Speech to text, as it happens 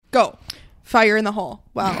Go. Fire in the hole.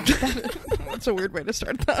 Wow. That's a weird way to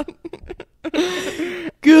start that.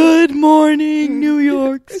 Good morning, New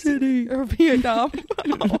York City. Or Vietnam.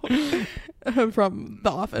 From The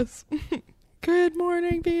Office. Good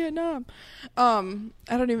morning, Vietnam. I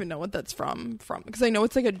don't even know what that's from because I know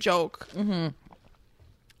it's like a joke. Mm-hmm.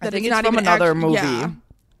 I think it's from another movie. Yeah.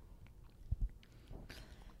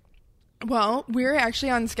 Well, we're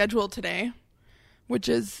actually on schedule today, which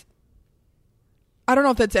is, I don't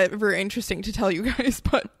know if that's ever interesting to tell you guys,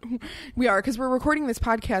 but we are, because we're recording this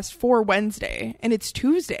podcast for Wednesday, and it's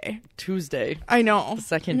Tuesday. I know. The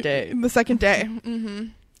second day. The second day. Mm-hmm.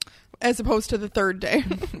 As opposed to the third day.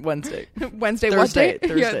 Wednesday. Thursday. What day?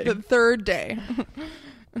 Thursday. Yeah, the third day.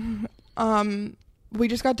 We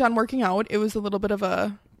just got done working out. It was a little bit of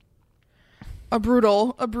a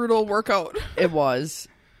brutal workout. It was.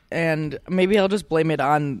 And maybe I'll just blame it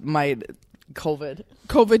on my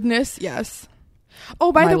COVIDness, yes.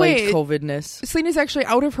 Oh, by the way, COVIDness. Selena's actually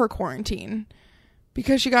out of her quarantine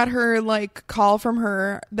because she got her call from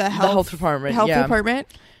the health department. Department.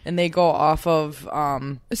 And they go off of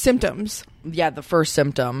symptoms. Yeah, the first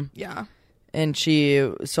symptom. Yeah. And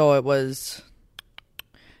so it was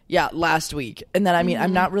last week. And then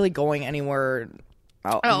I'm not really going anywhere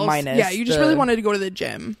else. Minus. Yeah, you just really wanted to go to the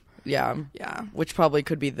gym. Yeah. Yeah. Which probably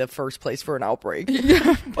could be the first place for an outbreak.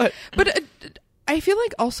 Yeah. But I feel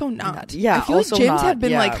like also not. Yeah. I feel like gyms have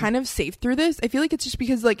been kind of safe through this. I feel like it's just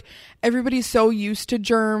because everybody's so used to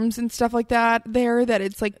germs and stuff like that that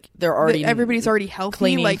it's everybody's already healthy,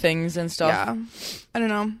 cleaning things and stuff. Yeah. I don't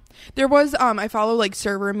know. There was I follow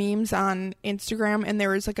server memes on Instagram, and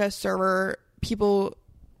there was a server people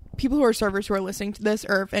who are servers who are listening to this,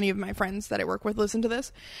 or if any of my friends that I work with listen to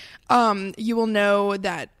this, you will know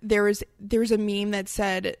that there's a meme that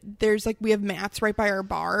said we have mats right by our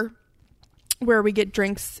bar where we get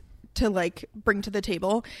drinks to bring to the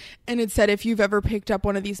table, and it said if you've ever picked up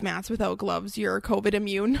one of these mats without gloves, you're COVID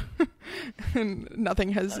immune. And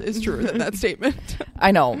nothing is truer than that statement.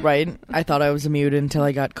 I know, right? I thought I was immune until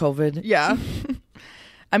I got COVID. Yeah.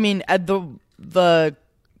 I mean, the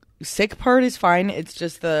sick part is fine. It's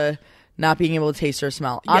just the not being able to taste or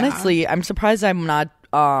smell. Yeah. Honestly, I'm surprised I'm not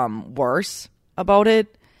worse about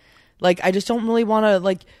it. I just don't really want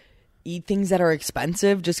to eat things that are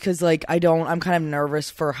expensive just because I'm kind of nervous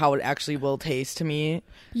for how it actually will taste to me.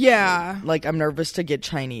 Yeah. I'm nervous to get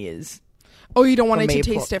Chinese. Oh, you don't want it to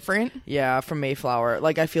taste different? Yeah, from Mayflower.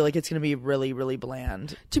 I feel like it's going to be really, really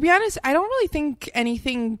bland. To be honest, I don't really think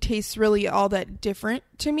anything tastes really all that different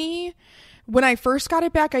to me. When I first got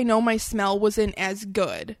it back, I know my smell wasn't as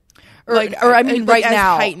good. Right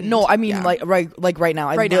now. Heightened. No, I mean, right now.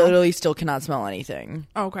 I literally now. still cannot smell anything.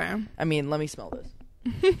 Okay. I mean, let me smell this.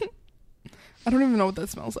 I don't even know what that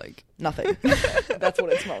smells like. Nothing. That's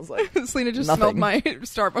what it smells like. Selena just smelled my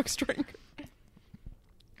Starbucks drink.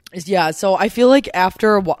 Yeah, so I feel like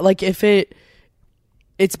after if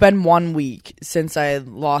it's been 1 week since I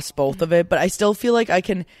lost both of it, but I still feel like I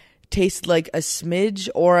can taste a smidge,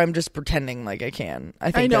 or I'm just pretending like I can.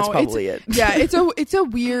 I think that's probably it. Yeah, it's a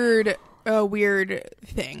weird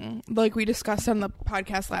thing. We discussed on the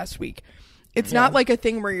podcast last week. It's not a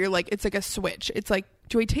thing where you're it's a switch. It's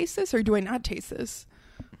do I taste this or do I not taste this?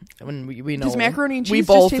 When we know, does macaroni and cheese we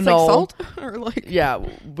both just taste know, like salt? Or yeah,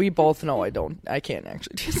 we both know I can't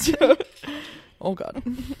actually taste it. Oh God.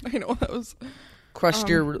 I know that was crushed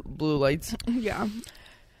your blue lights. Yeah.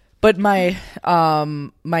 But my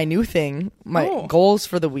new thing, goals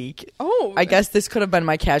for the week. Oh. I guess this could have been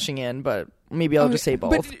my cashing in, but maybe I'll just say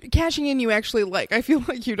both. But cashing in you actually like. I feel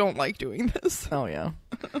like you don't like doing this. Oh yeah.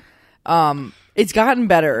 It's gotten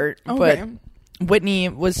better, okay. But Whitney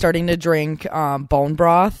was starting to drink bone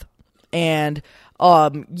broth, and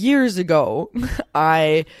years ago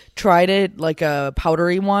I tried it, a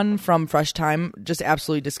powdery one from Fresh Time, just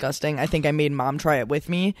absolutely disgusting. I think I made Mom try it with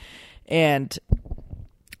me, and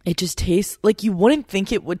it just tastes you wouldn't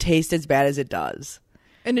think it would taste as bad as it does.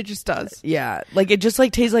 And it just does. Yeah. It just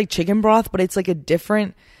tastes like chicken broth, but it's a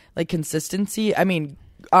different consistency. I mean,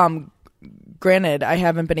 granted, I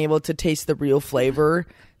haven't been able to taste the real flavor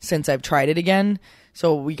since I've tried it again.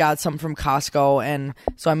 So we got some from Costco, and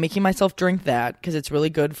so I'm making myself drink that because it's really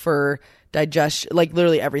good for digestion,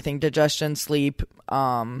 literally everything, digestion, sleep,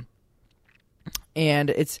 and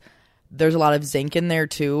there's a lot of zinc in there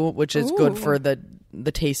too, which is good for the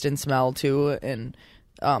taste and smell too, and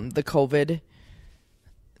the COVID.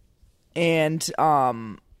 And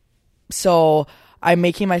so I'm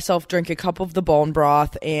making myself drink a cup of the bone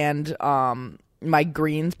broth and my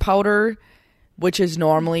greens powder, which is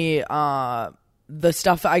normally the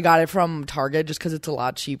stuff I got it from Target just because it's a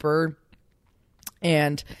lot cheaper.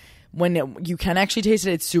 And you can actually taste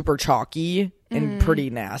it, it's super chalky and pretty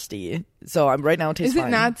nasty. So I'm right now it tastes fine. Is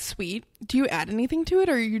it not sweet? Do you add anything to it,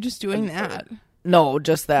 or are you just doing that? No,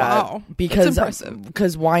 just that. Wow,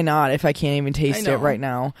 because why not if I can't even taste it right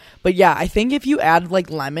now? But yeah, I think if you add like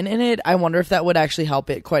lemon in it, I wonder if that would actually help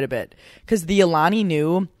it quite a bit. Because the Alani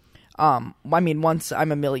Nu, I mean, once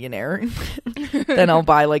I'm a millionaire, then I'll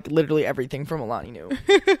buy like literally everything from Alani Nu.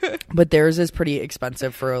 But theirs is pretty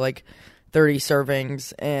expensive for like 30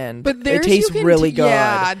 servings, and it tastes really good.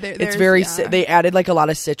 Yeah, it's very. They added like a lot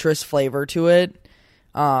of citrus flavor to it.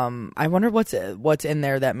 I wonder what's in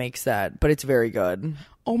there that makes that, but it's very good.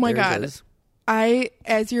 Oh my God.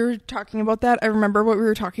 As you're talking about that, I remember what we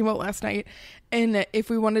were talking about last night. And if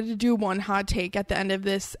we wanted to do one hot take at the end of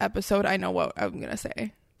this episode, I know what I'm going to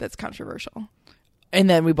say. That's controversial. And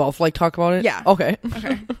then we both like talk about it? Yeah. Okay.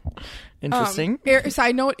 Okay. Interesting.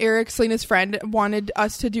 Side note, Erik, Selena's friend, wanted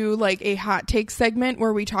us to do like a hot take segment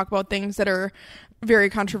where we talk about things that are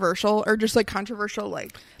very controversial, or just like controversial,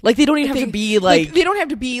 like they don't even have to be like they don't have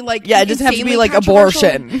to be like, yeah, it doesn't have to be like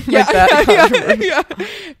abortion. Yeah, like that yeah.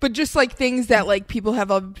 But just like things that like people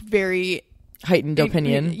have a very heightened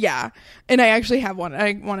opinion. Yeah. And I actually have one.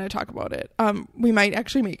 I want to talk about it. We might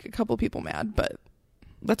actually make a couple people mad, but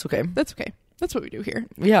that's okay. That's okay. That's what we do here.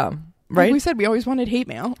 Yeah. Right. Like we said, we always wanted hate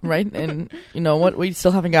mail. Right. And you know what? We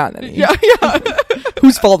still haven't gotten any. Yeah.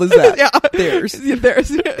 Whose fault is that? Yeah. Theirs.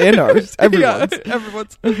 Theirs. And ours. Everyone's. Yeah,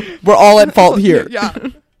 everyone's. We're all at fault here. Yeah.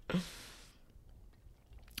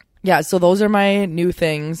 Yeah. So those are my new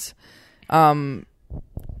things. Trying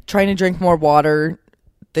to drink more water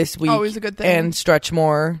this week. Always a good thing. And stretch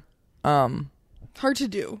more. Hard to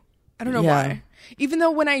do. I don't know why. Even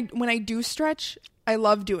though when I do stretch, I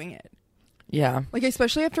love doing it. Yeah. Like,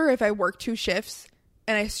 especially after if I work 2 shifts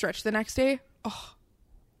and I stretch the next day. Oh,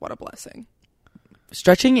 what a blessing.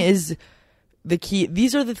 Stretching is the key.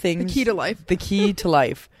 These are the things. The key to life. The key to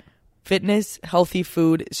life. Fitness, healthy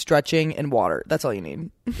food, stretching, and water. That's all you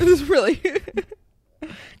need. This is really.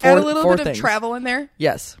 Add a little bit of travel in there.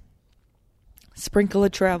 Yes. Sprinkle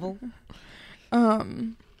of travel.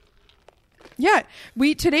 Yeah,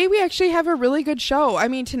 today we actually have a really good show. I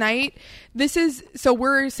mean, tonight,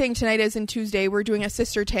 we're saying tonight as in Tuesday, we're doing a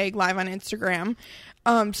sister tag live on Instagram.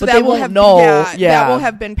 So that will have that will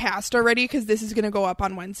have been passed already, because this is going to go up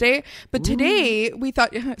on Wednesday. But today we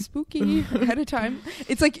thought spooky ahead of time.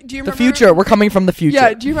 It's like, do you remember the future? We're coming from the future.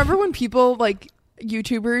 Yeah. Do you remember when people like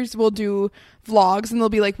YouTubers will do vlogs and they'll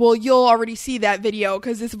be like, well, you'll already see that video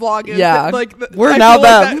because this vlog is we're now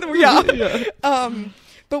them. Yeah.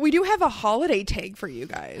 But we do have a holiday tag for you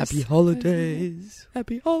guys. Happy holidays.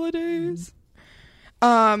 Happy holidays.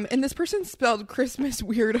 And this person spelled Christmas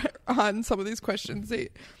weird on some of these questions.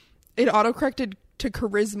 It autocorrected to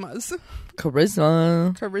charismas.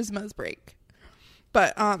 Charisma's break.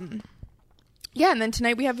 But yeah, and then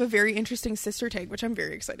tonight we have a very interesting sister tag, which I'm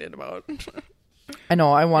very excited about. I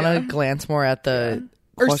know. I want to glance more at the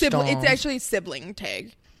or sibling. It's actually a sibling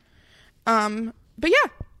tag. But yeah.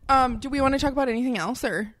 Do we want to talk about anything else,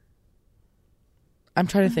 or? I'm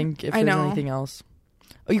trying to think if there's anything else.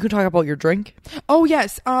 Oh, you can talk about your drink? Oh,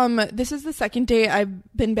 yes. This is the second day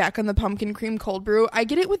I've been back on the pumpkin cream cold brew. I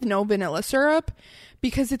get it with no vanilla syrup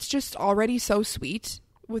because it's just already so sweet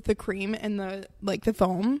with the cream and the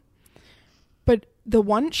foam. But the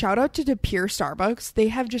one shout out to Pure Starbucks, they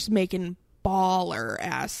have just making baller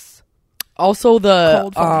ass. Also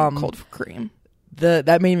the cold cream.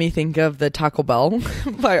 That made me think of the Taco Bell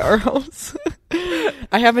by our house.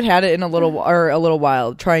 I haven't had it in a little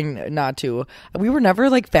while, trying not to. We were never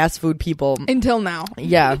like fast food people until now.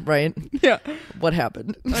 Yeah, right. Yeah. What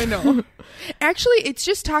happened? I know. Actually, it's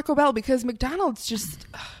just Taco Bell because McDonald's just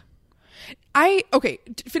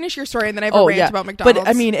finish your story and then I have a rant about McDonald's. But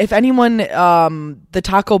I mean, if anyone the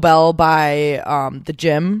Taco Bell by the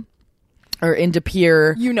gym or in De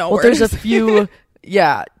Pere, there's a few.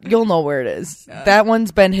 Yeah, you'll know where it is. Yeah. That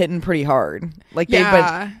one's been hitting pretty hard. Like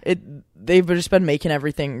they've just been making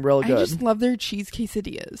everything real good. I just love their cheese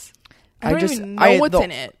quesadillas. I don't even know what's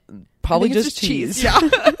in it. Probably just cheese. Yeah.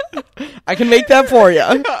 I can make that for you.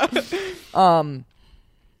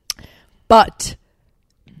 But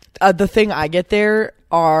the thing I get there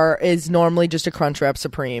is normally just a Crunchwrap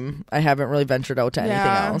Supreme. I haven't really ventured out to anything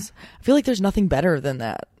else. I feel like there's nothing better than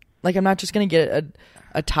that. Like, I'm not just gonna get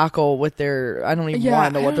a taco with their, I don't even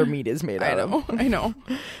want to know what their meat is made out of. I know.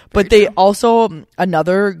 But they also,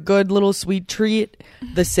 another good little sweet treat,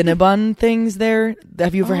 the Cinnabon things there.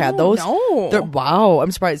 Have you ever had those? No. Wow,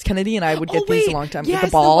 I'm surprised. Kennedy and I would get these a long time. Yes,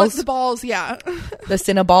 the balls. The balls, yeah. The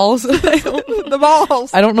Cinnaballs. The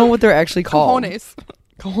balls. I don't know what they're actually called.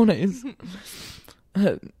 Cojones.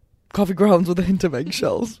 coffee grounds with a hint of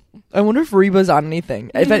eggshells. I wonder if Reba's on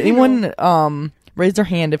anything. If anyone raise their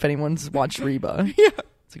hand if anyone's watched Reba. Yeah,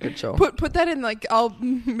 it's a good show. Put that in, like, I'll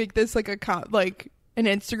make this like an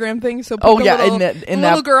Instagram thing. So in a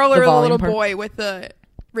little girl or a little part. boy with the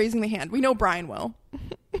raising the hand. We know Brian will.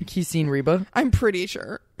 He's seen Reba. I'm pretty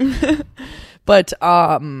sure. But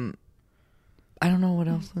I don't know what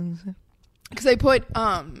else. Because I put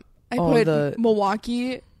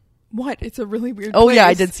Milwaukee. What? It's a really weird place. Yeah,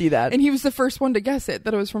 I did see that. And he was the first one to guess it,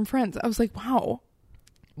 that it was from Friends. I was like, wow.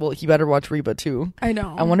 Well, he better watch Reba too. I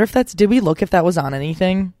know. I wonder if did we look if that was on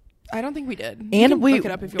anything? I don't think we did. And look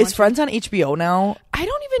it up if you is Friends on HBO now? I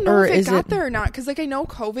don't even know if it got there or not. Because, like, I know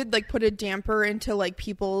COVID, like, put a damper into, like,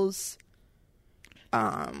 people's...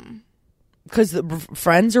 Because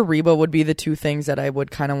Friends or Reba would be the two things that I would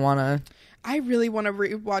kind of want to... I really want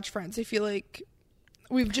to watch Friends. I feel like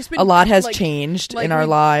we've just been... A lot has changed in our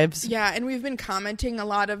lives. Yeah, and we've been commenting a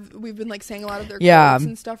lot of... We've been, like, saying a lot of their quotes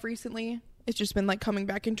and stuff recently. It's just been, like, coming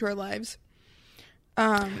back into our lives.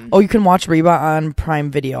 You can watch Reba on Prime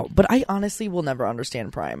Video. But I honestly will never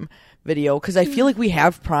understand Prime Video because I feel like we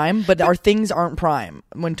have Prime, but our things aren't Prime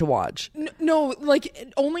when to watch. No,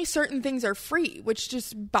 like, only certain things are free, which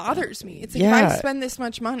just bothers me. It's like, if I spend this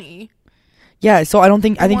much money... Yeah, so I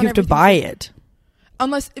think you have to buy it.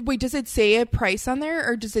 Unless, wait, does it say a price on there,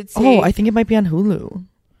 or does it say... Oh, I think it might be on Hulu.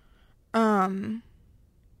 I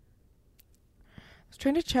was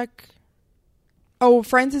trying to check... Oh,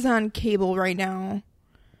 Friends is on cable right now.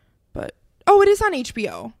 But... Oh, it is on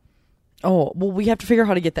HBO. Oh, well, we have to figure out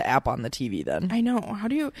how to get the app on the TV then. I know. How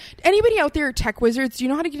do you... Anybody out there, tech wizards, do you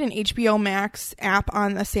know how to get an HBO Max app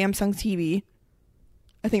on a Samsung TV?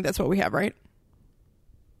 I think that's what we have, right?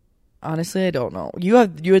 Honestly, I don't know. You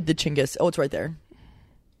had the Chinggis. Oh, it's right there.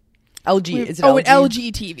 LG. Is it LG? LG? An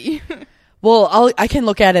LG TV. Well, I can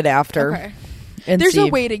look at it after. Okay. There's a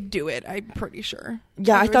way to do it, I'm pretty sure.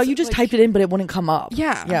 Yeah, I thought you just typed it in, but it wouldn't come up.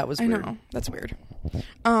 Yeah. Yeah, it was weird. I know. That's weird.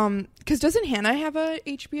 Because doesn't Hannah have a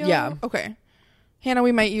HBO? Yeah. Okay. Hannah,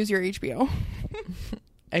 we might use your HBO.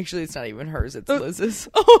 Actually, it's not even hers. It's Liz's.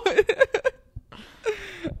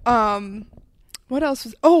 What else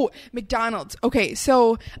was... McDonald's. Okay,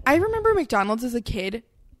 so I remember McDonald's as a kid.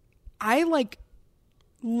 I, like,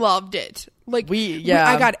 loved it. Like,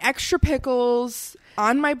 I got extra pickles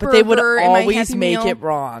on my burger. But they would always Happy make Meal. it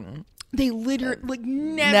wrong. They literally, like,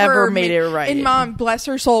 never made it right. And Mom, bless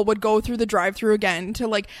her soul, would go through the drive-thru again to,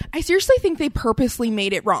 like... I seriously think they purposely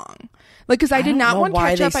made it wrong. Like, because I did not want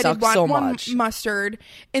ketchup. I did want mustard.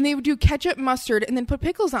 And they would do ketchup, mustard, and then put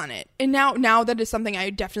pickles on it. And now that is something I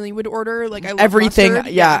definitely would order. Like, I love everything.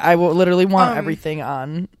 Mustard. Yeah, I will literally want everything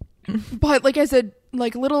on. But, like, as a,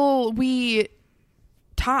 like, little wee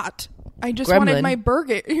tot, I just wanted my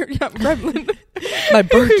burger. Yeah, gremlin. My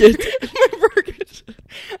burger. My burger.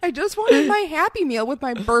 I just wanted my Happy Meal with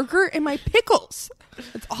my burger and my pickles.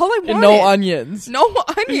 That's all I wanted. And no onions. No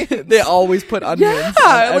onions. They always put onions.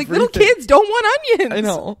 Yeah, like little kids don't want onions. I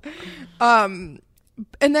know.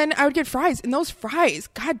 And then I would get fries, and those fries,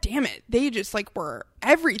 god damn it, they just like were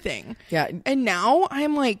everything. Yeah. And now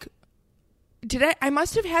I'm like, I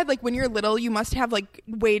must have had, like, when you're little, you must have like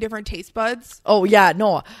way different taste buds. Oh yeah,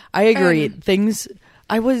 no, I agree. Things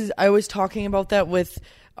I was talking about that with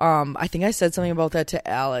I think I said something about that to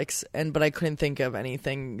Alex, but I couldn't think of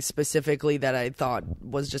anything specifically that I thought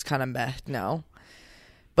was just kind of meh now.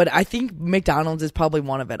 But I think McDonald's is probably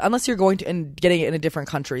one of it. Unless you're going to and getting it in a different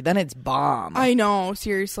country, then it's bomb. I know,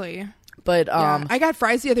 seriously. But I got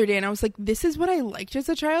fries the other day and I was like, this is what I liked as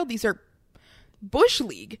a child. These are Bush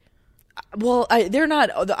League. Well, they're not.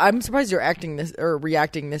 I'm surprised you're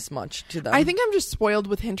reacting this much to them. I think I'm just spoiled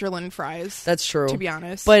with hinterland fries. That's true, to be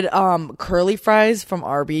honest. But curly fries from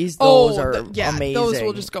Arby's, those are amazing. Those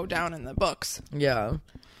will just go down in the books. Yeah,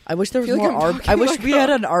 I wish there was more. I wish we had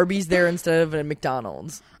an Arby's there instead of a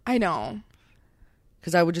McDonald's. I know,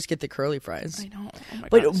 because I would just get the curly fries. I know. Oh my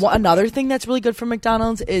but God, so another thing that's really good from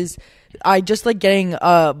McDonald's is I just like getting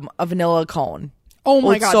a vanilla cone. Oh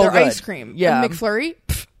my God, so their good. ice cream. Yeah, a McFlurry.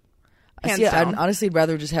 Hands down. I'd honestly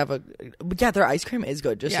rather just have their ice cream is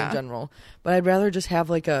good just in general, but I'd rather just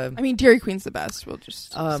have like a. I mean, Dairy Queen's the best. We'll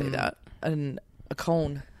just say that. A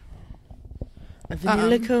cone, a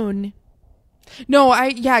vanilla cone. No,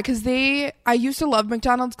 because I used to love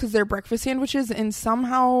McDonald's because their breakfast sandwiches, and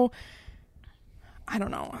somehow, I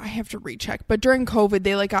don't know, I have to recheck. But during COVID,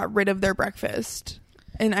 they like got rid of their breakfast.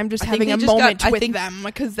 And I'm just having a moment with them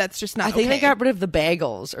because that's just not. I think they got rid of the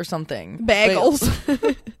bagels or something.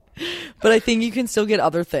 Bagels. But I think you can still get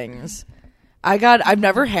other things. I've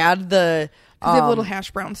never had the. They have little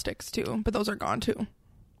hash brown sticks too, but those are gone too.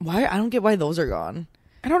 Why? I don't get why those are gone.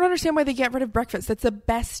 I don't understand why they get rid of breakfast. That's the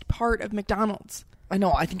best part of McDonald's. I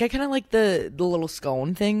know. I think I kind of like the little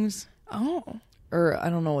scone things. Oh. Or I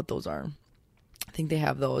don't know what those are. I think they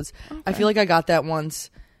have those. Okay. I feel like I got that once.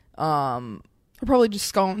 Or probably just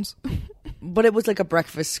scones. But it was like a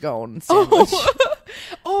breakfast scone sandwich.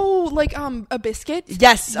 Oh, like a biscuit?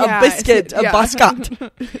 Yes, a biscuit, a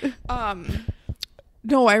biscuit.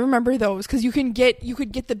 No, I remember those because you could get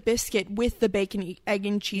the biscuit with the bacon, egg,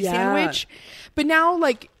 and cheese sandwich. But now,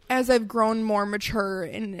 like, as I've grown more mature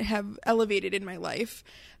and have elevated in my life,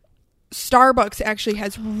 Starbucks actually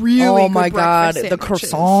has really good breakfast sandwiches. The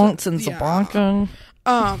croissants and Zabonka.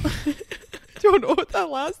 Don't know what that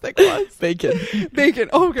last thing was. Bacon.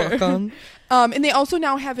 Okay. And they also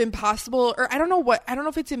now have Impossible, or I don't know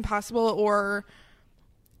if it's Impossible or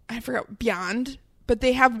I forgot, Beyond, but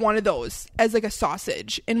they have one of those as like a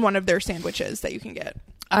sausage in one of their sandwiches that you can get.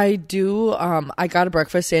 I do. I got a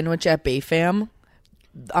breakfast sandwich at BayFam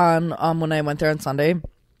on when I went there on Sunday,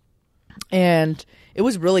 and it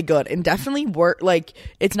was really good and definitely like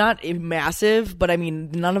it's not massive, but I mean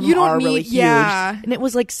none of them are really huge. Yeah. And it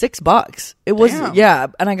was like $6. It was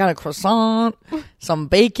and I got a croissant, some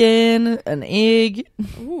bacon, an egg.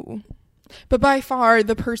 Ooh. But by far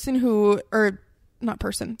the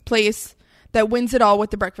place that wins it all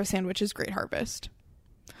with the breakfast sandwich is Great Harvest.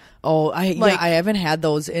 Oh, I haven't had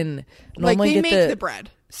those in. Normally they make the bread,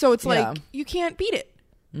 so it's like you can't beat it.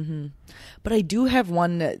 Mm-hmm. But I do have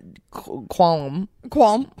one qualm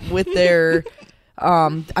with their.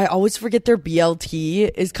 I always forget their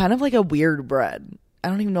BLT is kind of like a weird bread. I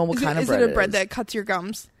don't even know what kind of bread it is. Is it a bread that cuts your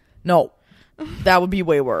gums? No, that would be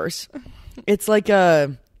way worse. It's like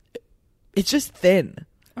it's just thin.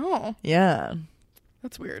 Oh, yeah.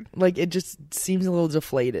 That's weird. Like, it just seems a little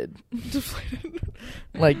deflated.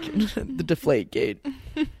 Like, the deflate gate.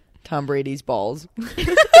 Tom Brady's balls.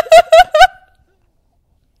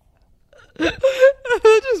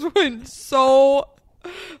 That just went so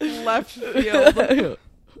left field.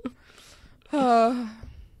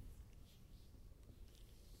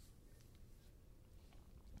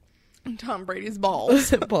 Tom Brady's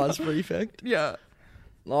balls. Pause for effect. Yeah.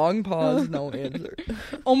 Long pause, no answer.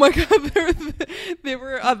 Oh my god, they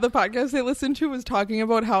were on the podcast they listened to was talking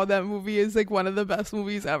about how that movie is like one of the best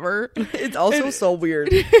movies ever. It's also so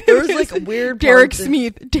weird. There was like weird Derek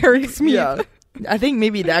Smith. Yeah. I think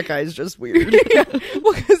maybe that guy's just weird. Yeah.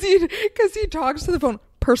 Well, because he talks to the phone,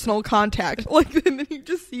 personal contact, like, and then you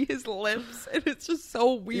just see his lips, and it's just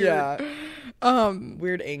so weird. Yeah.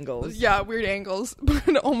 Weird angles. Yeah, weird angles. But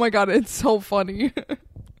oh my god, it's so funny.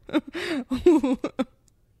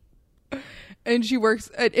 And she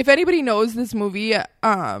works if anybody knows this movie,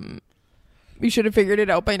 you should have figured it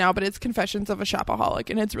out by now, but it's Confessions of a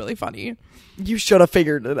Shopaholic, and it's really funny. You should have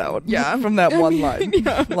figured it out. Yeah. From that one line.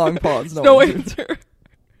 Yeah. Long pause, no answer.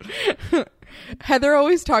 Heather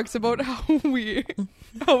always talks about how we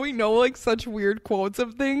know like such weird quotes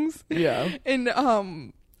of things. Yeah. And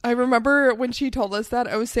I remember when she told us that,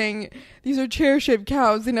 I was saying, these are chair-shaped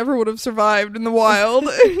cows. They never would have survived in the wild.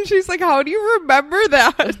 And she's like, how do you remember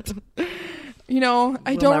that? You know,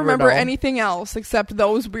 I don't remember anything else except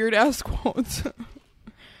those weird-ass quotes.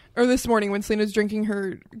 Or this morning when Selena's drinking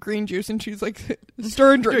her green juice and she's like,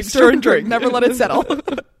 stir and drink, stir and drink. Never let it settle.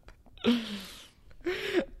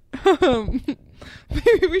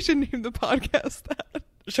 Maybe we should name the podcast that.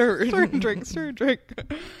 Sure. Stir and drink, stir and drink.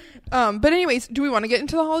 But anyways, do we want to get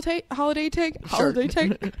into the holiday tag? Sure. Holiday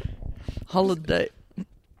tag? Holiday.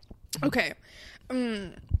 Okay.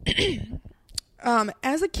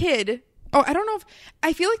 As a kid, I don't know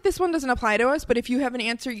I feel like this one doesn't apply to us, but if you have an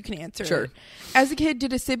answer, you can answer Sure. it. As a kid,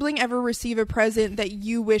 did a sibling ever receive a present that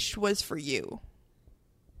you wished was for you?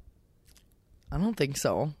 I don't think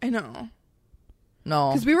so. I know.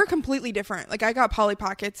 No. Because we were completely different. Like, I got Polly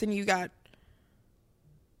Pockets and you got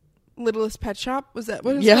Littlest Pet Shop. Was that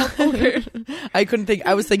what it was called? Okay. I couldn't think.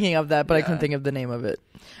 I was thinking of that, but I couldn't think of the name of it.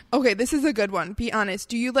 Okay, this is a good one. Be honest.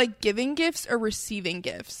 Do you like giving gifts or receiving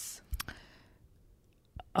gifts?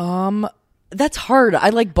 That's hard. I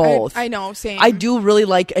like both. I know, same. I do really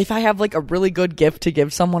like, if I have like a really good gift to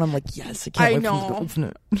give someone, I'm like, yes, I can't wait to open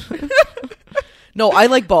it. No, I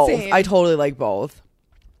like both. Same. I totally like both.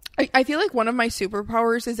 I feel like one of my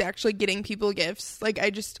superpowers is actually getting people gifts. Like, I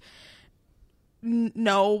just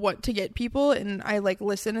know what to get people and I like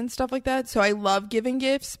listen and stuff like that. So I love giving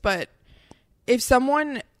gifts, but if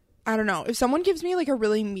someone, I don't know, if someone gives me like a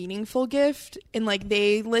really meaningful gift and like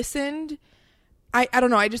they listened, I don't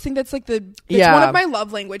know. I just think that's like one of my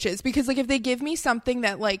love languages, because like if they give me something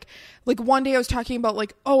that like one day I was talking about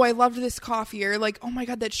like, oh, I loved this coffee, or like, oh my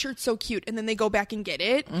God, that shirt's so cute. And then they go back and get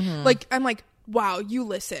it. Mm-hmm. Like, I'm like, wow, you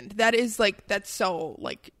listened. That is like, that's so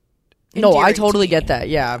like. No, I endearing totally to me. get that.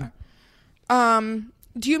 Yeah.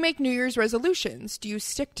 Do you make New Year's resolutions? Do you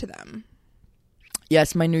stick to them?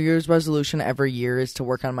 Yes, my New Year's resolution every year is to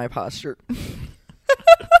work on my posture.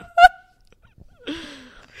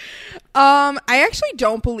 I actually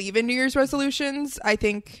don't believe in New Year's resolutions. I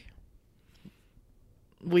think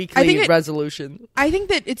Weekly resolution. I think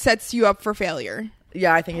that it sets you up for failure.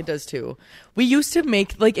 Yeah, I think it does too. We used to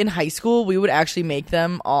make, like in high school, we would actually make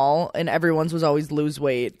them all, and everyone's was always lose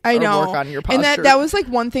weight. I know. Or work on your posture. And that was like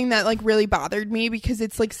one thing that like really bothered me because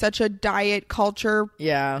it's like such a diet culture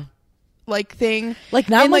yeah. like thing. Like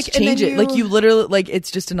not and, much like, and change then it. Like you literally, like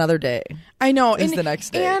it's just another day. I know. Is the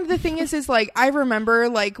next day. And the thing is like I remember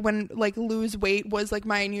like when like lose weight was like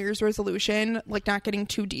my New Year's resolution, like not getting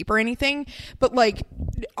too deep or anything, but like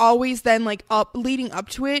always then like leading up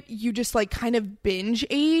to it, you just like kind of binge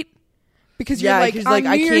ate. Because you're like, on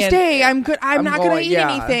New Year's Day, I'm not going to eat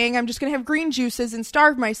anything. I'm just going to have green juices and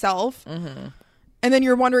starve myself. Mm-hmm. And then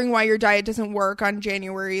you're wondering why your diet doesn't work on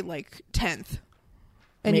January like 10th.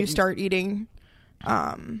 And you start eating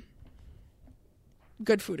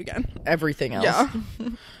good food again. Everything else.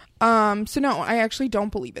 Yeah. So no, I actually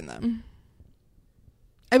don't believe in them.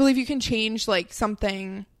 I believe you can change like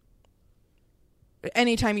something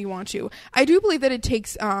anytime you want to. I do believe that it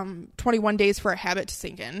takes 21 days for a habit to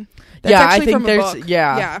sink in. That's I think there's book.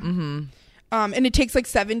 Yeah. Mm-hmm. And it takes like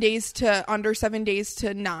 7 days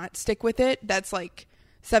to not stick with it. That's like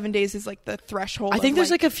 7 days is like the threshold. I think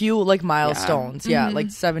there's like a few like milestones. Yeah, Mm-hmm.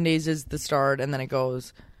 like 7 days is the start, and then it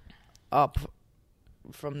goes up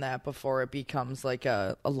from that before it becomes like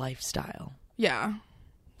a lifestyle. Yeah,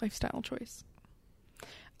 lifestyle choice.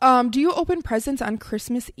 Do you open presents on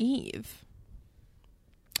Christmas Eve?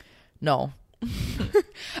 No.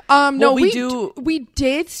 No, we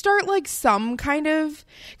did start like some kind of,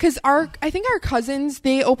 because I think our cousins,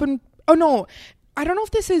 they open, oh no, I don't know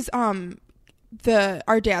if this is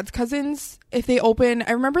our dad's cousins, if they open,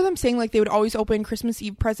 I remember them saying like they would always open Christmas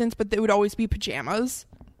Eve presents, but they would always be pajamas.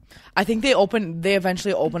 I think they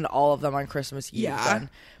eventually opened all of them on Christmas Eve. Yeah. Then.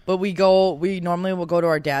 But we normally will go to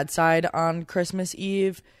our dad's side on Christmas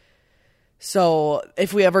Eve. So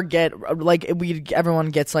if we ever get like everyone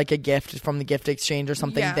gets like a gift from the gift exchange or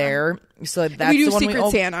something there. So that's the one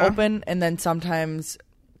we Santa. open. And then sometimes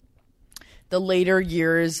the later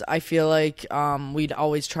years, I feel like we'd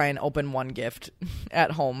always try and open one gift at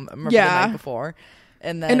home. Remember the night before,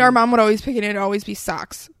 and our mom would always pick it. It'd always be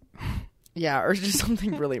socks. Yeah, or just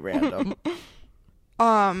something really random.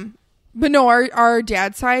 But no, our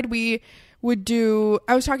dad's side, we would do.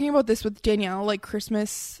 I was talking about this with Danielle, like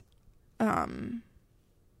Christmas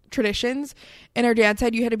traditions, and our dad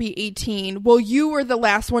said you had to be 18. Well, you were the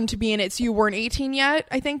last one to be in it, so you weren't 18 yet.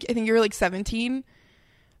 I think you were like 17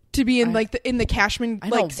 to be in in the Cashman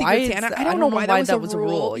like Secret Santa. I don't know why that was a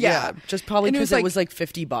rule. Yeah, just probably because it was like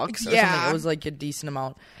 $50 or something. It was like a decent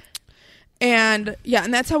amount. And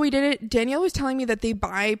and that's how we did it. Danielle was telling me that they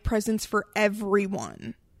buy presents for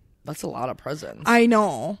everyone. That's a lot of presents. I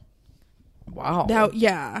know. Wow.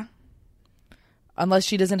 Unless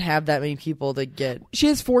she doesn't have that many people to get. She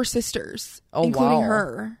has 4 sisters, including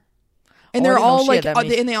her. And they're all like,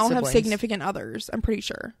 and they all have significant others, I'm pretty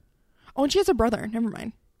sure. Oh, and she has a brother. Never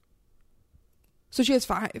mind. So she has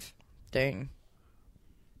 5. Dang.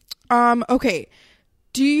 Okay.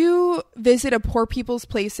 Do you visit a poor people's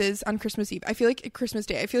places on Christmas Eve? I feel like Christmas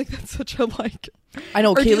Day. I feel like that's such a like. I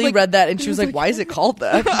know. Kaylee read that and she was like, "Why is it called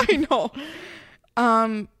that?" I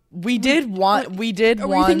know. We did once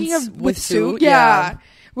with Sue. Yeah.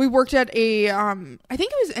 We worked at a I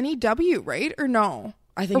think it was NEW, right? Or no?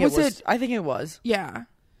 I think it was. I think it was. Yeah.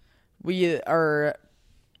 We are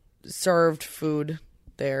served food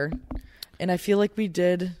there, and I feel like we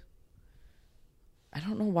did. I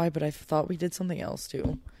don't know why, but I thought we did something else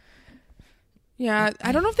too. Yeah,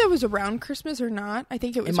 I don't know if that was around Christmas or not. I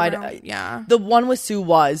think it was around, yeah. The one with Sue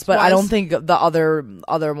was, but I don't think the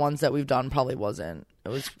other ones that we've done probably wasn't. It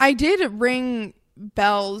was. I did ring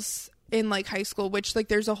bells in like high school, which like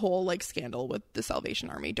there's a whole like scandal with the Salvation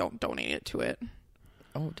Army. Don't donate it to it.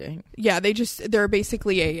 Oh dang. Yeah, they're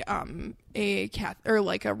basically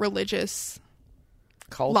a religious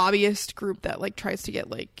cult lobbyist group that like tries to get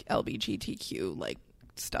like LGBTQ like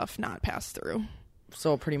stuff not passed through.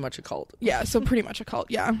 So pretty much a cult. Yeah, so pretty much a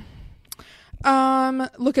cult. Yeah.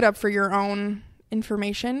 Look it up for your own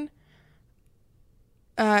information.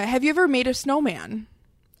 Have you ever made a snowman?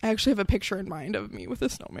 I actually have a picture in mind of me with a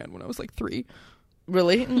snowman when I was like 3.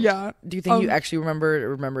 Really? Yeah. Do you think you actually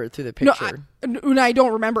remember it through the picture? No, I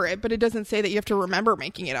don't remember it, but it doesn't say that you have to remember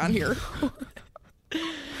making it on here.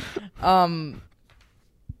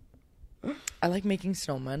 I like making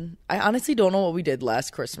snowmen. I honestly don't know what we did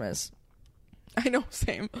last Christmas. I know,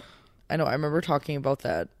 same. I know. I remember talking about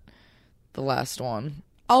that. The last one.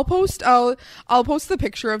 I'll post the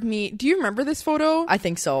picture of me. Do you remember this photo? I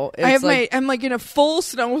think so. I'm like in a full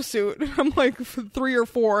snowsuit. I'm like 3 or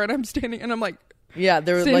 4 and I'm standing and I'm like, yeah,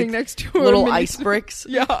 there were like next to little ice bricks.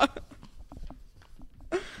 Yeah.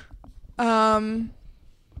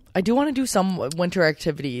 I do want to do some winter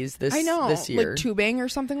activities this year. Like tubing or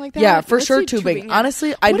something like that. Yeah, for Let's sure do tubing. yeah.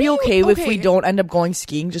 Honestly, I'd be okay if we don't end up going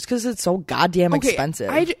skiing just because it's so goddamn expensive.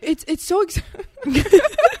 It's so expensive.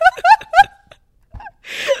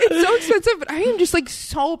 It's so expensive, but I am just like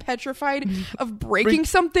so petrified of breaking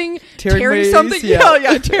something, tearing something.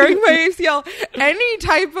 Yeah, tearing my ACL. Any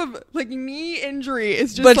type of like knee injury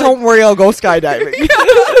is just. But don't worry, I'll go skydiving.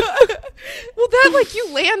 Well, that like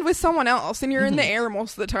you land with someone else and you're in the air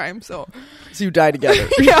most of the time, so you die together.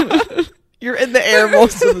 Yeah, you're in the air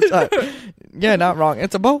most of the time. Yeah, not wrong.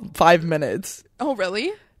 It's about 5 minutes. Oh,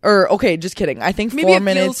 really? Or okay, just kidding. I think Maybe 4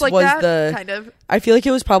 minutes like was that, kind of. I feel like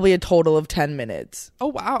it was probably a total of 10 minutes. Oh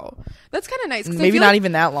wow, that's kind of nice. Maybe not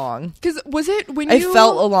even that long. Because was it when it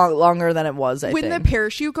felt a lot longer than it was? I when think the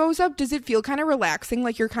parachute goes up, does it feel kind of relaxing,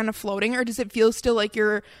 like you're kind of floating, or does it feel still like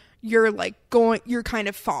you're like you're kind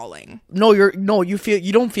of falling? No, you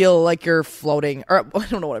don't feel like you're floating, or I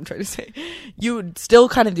don't know what I'm trying to say. You still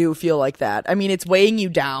kind of do feel like that. I mean, it's weighing you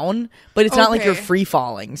down, but it's not like you're free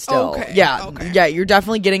falling still. Okay. Yeah, you're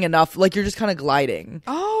definitely getting enough, like you're just kind of gliding.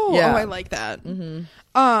 Oh, yeah. I like that.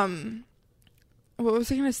 Mm-hmm. What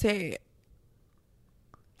was I gonna say?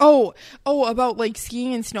 Oh, about like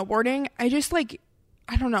skiing and snowboarding. I just like,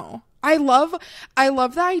 I don't know. I love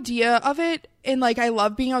the idea of it, and like I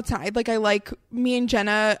love being outside. Like me and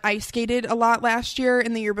Jenna ice skated a lot last year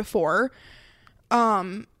and the year before.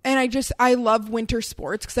 And I love winter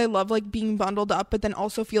sports because I love like being bundled up, but then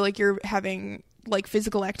also feel like you're having like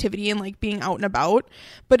physical activity and like being out and about.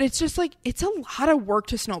 But it's just like it's a lot of work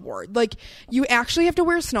to snowboard. Like you actually have to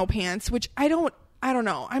wear snow pants, which I don't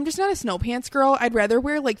know. I'm just not a snow pants girl. I'd rather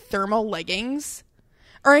wear like thermal leggings.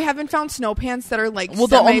 Or I haven't found snow pants that are like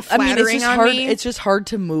semi-flattering on me. It's just hard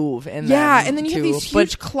to move in them. Yeah, and then you have these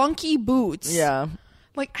huge clunky boots. Yeah.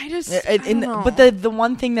 Like I don't know. But the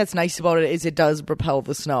one thing that's nice about it is it does repel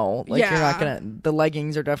the snow. Like yeah. You're not gonna. The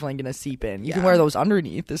leggings are definitely gonna seep in. You can wear those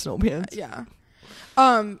underneath the snow pants. Yeah.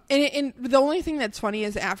 And the only thing that's funny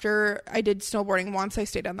is after I did snowboarding once, I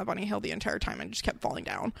stayed on the bunny hill the entire time and just kept falling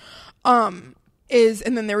down.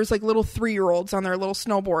 And then there was like little 3-year-olds on their little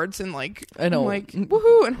snowboards and like I know, I'm like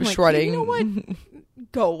woohoo, and I'm shredding. Like, you know what?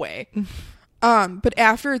 Go away. But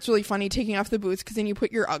after it's really funny taking off the boots because then you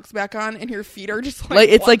put your Uggs back on and your feet are just like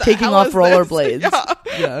it's like taking off rollerblades.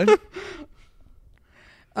 Yeah.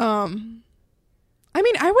 I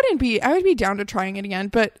mean, I would be down to trying it again,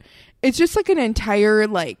 but it's just like an entire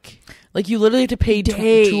like you literally have to pay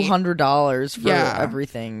 $200 for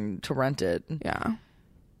everything to rent it. Yeah.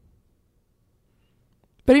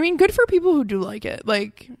 But I mean, good for people who do like it.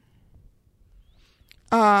 Like,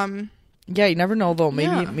 yeah, you never know though.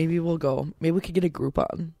 Maybe we'll go. Maybe we could get a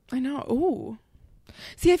Groupon. I know. Ooh.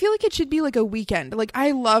 See, I feel like it should be like a weekend. Like,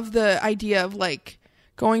 I love the idea of like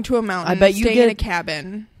going to a mountain. I bet you staying get in a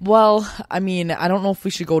cabin. Well, I mean, I don't know if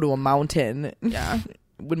we should go to a mountain. Yeah.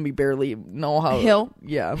 When we barely know how. A hill.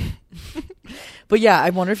 Yeah. But yeah,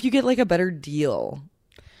 I wonder if you get like a better deal.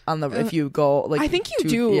 If you go like I think you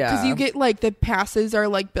do because you get like the passes are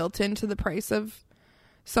like built into the price of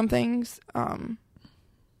some things.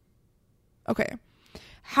 Okay,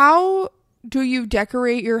 how do you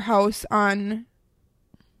decorate your house on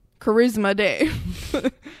Charisma Day?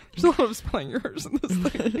 There's a lot of spelling errors in this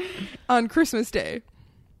thing. On Christmas Day.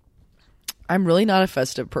 I'm really not a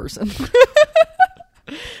festive person.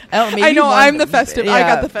 I know I'm the festive. Yeah. I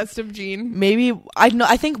got the festive gene. Maybe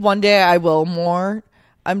I think one day I will more.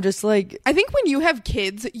 I'm just like I think when you have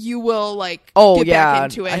kids, you will like get back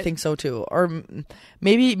into it. I think so too. Or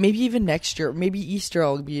maybe even next year. Maybe Easter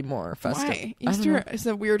I'll be more festive. Why? Easter is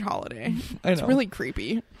a weird holiday. I know. It's really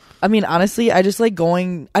creepy. I mean, honestly, I just like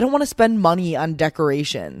going. I don't want to spend money on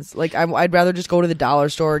decorations. Like I'd rather just go to the dollar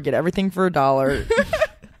store, get everything for $1.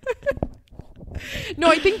 No,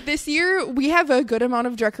 I think this year we have a good amount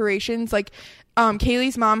of decorations. Like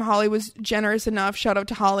Kaylee's mom, Holly, was generous enough, shout out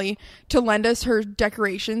to Holly, to lend us her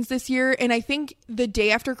decorations this year. And I think the day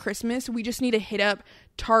after Christmas, we just need to hit up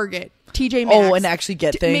Target, TJ Maxx. Oh, and actually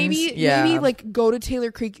get things. Maybe like go to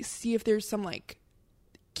Taylor Creek, see if there's some like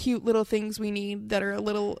cute little things we need that are a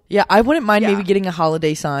little. Yeah, I wouldn't mind maybe getting a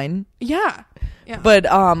holiday sign. Yeah. Yeah. But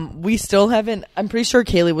we still haven't. I'm pretty sure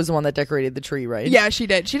Kaylee was the one that decorated the tree, right? Yeah, she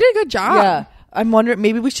did. She did a good job. Yeah. I'm wondering,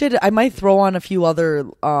 maybe I might throw on a few other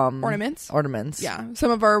ornaments. Yeah,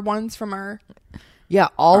 some of our ones from our. Yeah,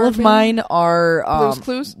 all of mine are Blue's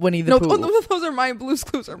Clues. Winnie the Pooh. No, those are mine. Blue's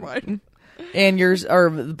Clues are mine. And yours are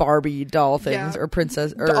Barbie doll things or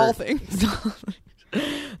princess or doll things.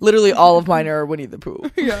 Literally, all of mine are Winnie the Pooh.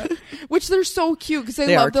 Yeah, which they're so cute because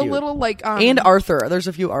they love the cute. Little like and Arthur. There's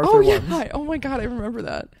a few Arthur ones. Oh my god, I remember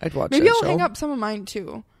that. I'd watch. Maybe I'll show. hang up some of mine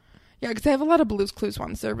too. Yeah, because I have a lot of Blue's Clues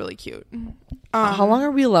ones. They're really cute. How long are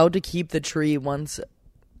we allowed to keep the tree once?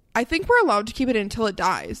 I think we're allowed to keep it until it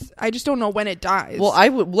dies. I just don't know when it dies. Well,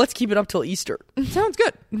 let's keep it up till Easter. Sounds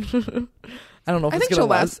good. I don't know if it's think gonna she'll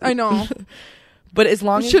last. I know. But as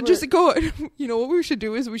long as should just go. You know what we should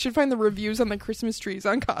do is we should find the reviews on the Christmas trees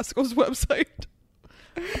on Costco's website,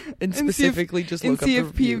 and specifically just look up the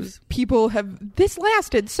reviews. People have this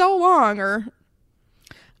lasted so long, or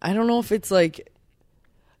I don't know if it's like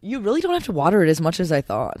you really don't have to water it as much as I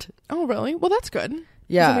thought. Oh, really? Well, that's good.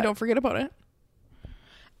 Yeah, so we don't forget about it.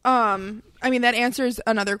 I mean that answers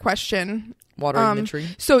another question. Watering the tree.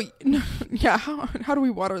 So yeah, how do we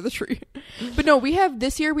water the tree? But no,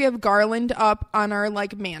 this year we have garland up on our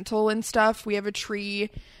like mantle and stuff. We have a tree,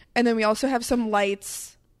 and then we also have some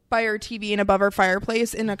lights by our TV and above our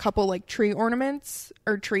fireplace, and a couple like tree ornaments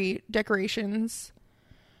or tree decorations.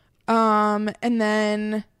 And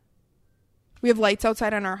then we have lights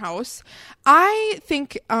outside on our house. I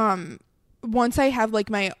think once I have like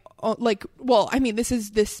my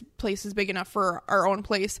this place is big enough for our own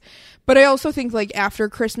place, but I also think like after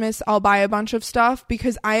Christmas I'll buy a bunch of stuff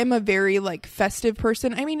because I am a very like festive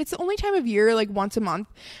person. I mean, it's the only time of year, like once a month,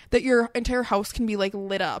 that your entire house can be like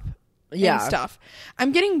lit up and stuff.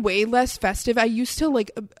 I'm getting way less festive. I used to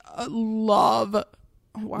like love,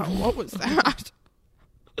 wow, what was that?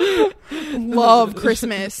 Love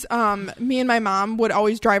Christmas. Me and my mom would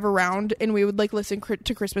always drive around and we would like listen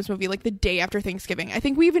to Christmas movie like the day after Thanksgiving. I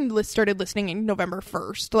think we even started listening in November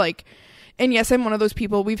 1st. Like, and yes, I'm one of those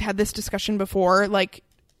people. We've had this discussion before. Like,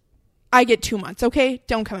 I get 2 months. Okay,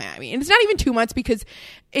 don't come at me. And it's not even 2 months because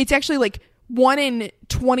it's actually like 1 in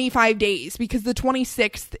 25 days because the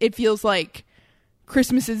 26th it feels like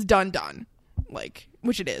Christmas is done. Like,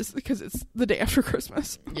 which it is because it's the day after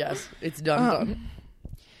Christmas. Yes, it's done.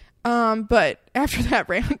 But after that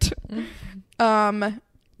rant, the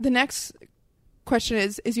next question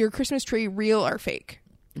is your Christmas tree real or fake?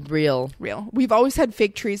 Real. We've always had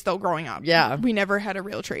fake trees though growing up. Yeah. We never had a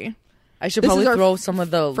real tree. I should probably throw some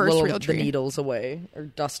of the the needles away or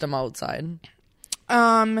dust them outside.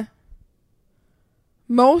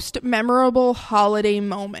 Most memorable holiday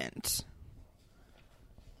moment.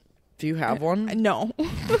 Do you have one? No.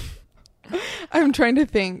 I'm trying to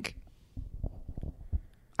think.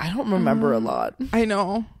 I don't remember a lot. I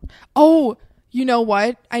know. Oh, you know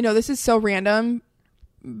what? I know this is so random,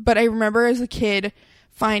 but I remember as a kid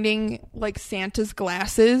finding like Santa's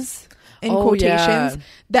glasses in quotations. Yeah.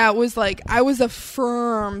 That was like, I was a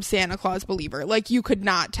firm Santa Claus believer. Like you could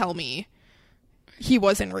not tell me he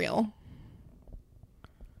wasn't real.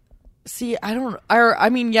 See, I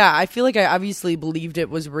mean, yeah, I feel like I obviously believed it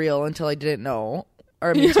was real until I didn't know. Or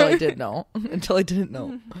I mean, until I did know. Until I didn't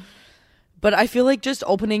know. But I feel like just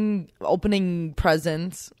opening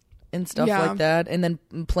presents and stuff like that, and then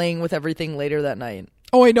playing with everything later that night.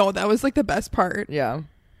 Oh, I know. That was like the best part. Yeah.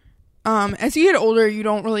 As you get older, you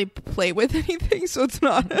don't really play with anything, so it's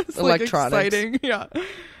not as like exciting. Yeah.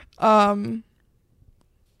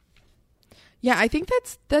 Yeah, I think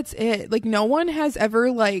that's it. Like no one has ever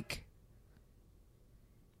like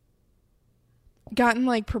gotten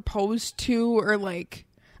like proposed to or like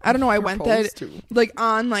I don't know. I went that like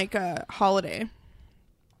on like a holiday.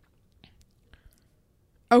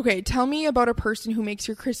 Okay, tell me about a person who makes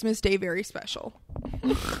your Christmas day very special.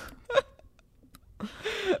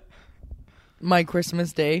 My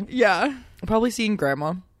Christmas day? Yeah. Probably seeing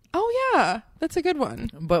Grandma. Oh, yeah. That's a good one.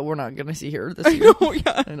 But we're not going to see her this year. I know,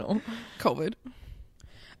 yeah. I know. COVID.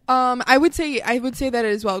 I would say that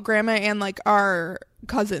as well. Grandma and like our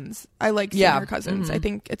cousins. I like seeing our cousins. Mm-hmm. I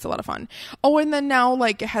think it's a lot of fun. Oh, and then now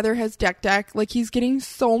like Heather has Deck. Like he's getting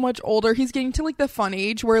so much older. He's getting to like the fun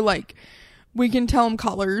age where like we can tell him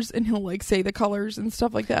colors and he'll like say the colors and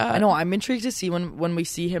stuff like that. I know. I'm intrigued to see when we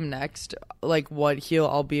see him next, like what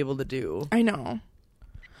I'll be able to do. I know.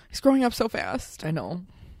 He's growing up so fast. I know.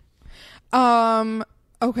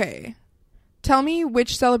 Okay. Tell me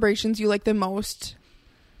which celebrations you like the most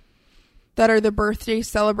that are the birthday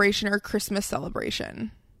celebration or Christmas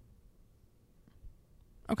celebration.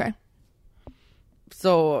 Okay.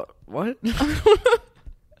 So, what?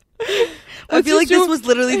 I feel like this was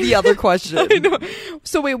literally the other question. I know.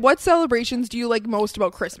 So wait, what celebrations do you like most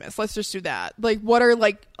about Christmas? Let's just do that. Like, what are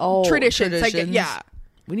like traditions? Like, yeah.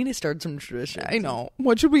 We need to start some traditions. I know.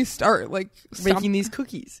 What should we start? Like making these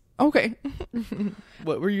cookies. Okay.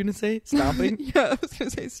 What were you gonna say? Stomping? Yeah, I was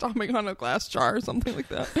gonna say stomping on a glass jar or something like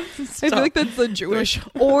that. I feel like that's the Jewish.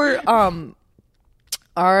 Or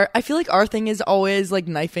I feel like our thing is always like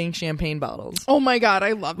knifing champagne bottles. Oh my god,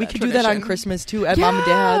 I love that. We could tradition. do that on Christmas too at mom and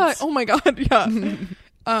dad's. Oh my god,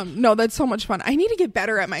 yeah. No, that's so much fun. I need to get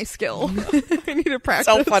better at my skill. I need to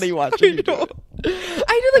practice. So funny watching you do it.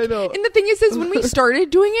 I know. And the thing is when we started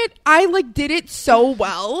doing it, I like did it so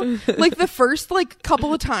well. Like the first like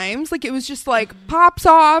couple of times, like it was just like pops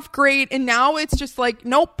off, great, and now it's just like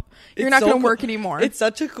nope, you're not going to work anymore. It's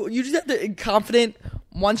such a cool. You just have to confident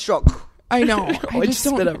one stroke. I know. I just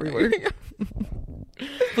spit everywhere.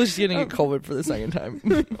 Felicia's getting COVID for the second time.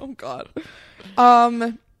 Oh god.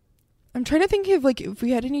 I'm trying to think of like if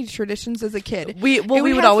we had any traditions as a kid. We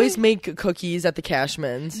would always make cookies at the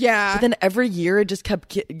Cashman's. Yeah. But then every year it just kept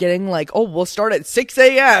getting like, oh, we'll start at 6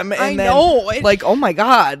 a.m. And I know. Like, oh my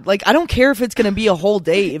god. Like, I don't care if it's gonna be a whole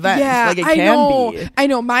day event. Yeah, like it can be. I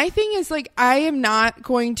know. My thing is like I am not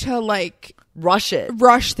going to like rush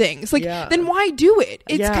things. Like then why do it?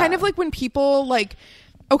 It's kind of like when people like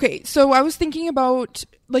okay, so I was thinking about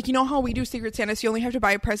like, you know how we do Secret Santa, so you only have to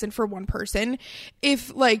buy a present for one person.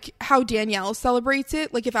 If like how Danielle celebrates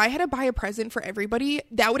it, like if I had to buy a present for everybody,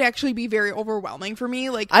 that would actually be very overwhelming for me.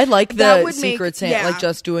 Like I like the Secret Santa, like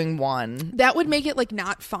just doing one. That would make it like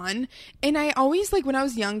not fun. And I always like when I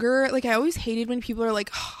was younger, like I always hated when people are like,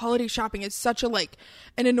 oh, holiday shopping is such a like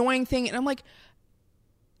an annoying thing. And I'm like,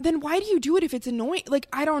 then why do you do it if it's annoying? Like,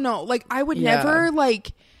 I don't know. Like I would never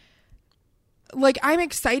like I'm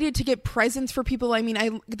excited to get presents for people. I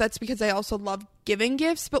mean, that's because I also love giving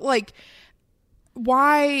gifts, but like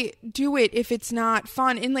why do it if it's not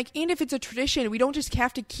fun? And like, and if it's a tradition, we don't just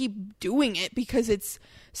have to keep doing it because it's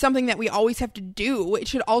something that we always have to do. It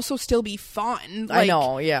should also still be fun. Like, I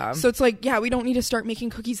know. Yeah. So it's like, yeah, we don't need to start making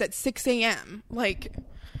cookies at 6 a.m. Like,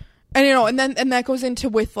 and you know, and that goes into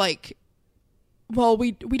with like, well,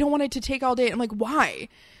 we don't want it to take all day. I'm like, why?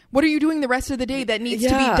 What are you doing the rest of the day that needs to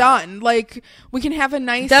be done? Like, we can have a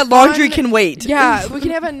nice... That laundry can wait. Yeah, we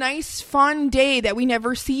can have a nice, fun day that we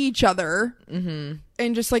never see each other. Mm-hmm.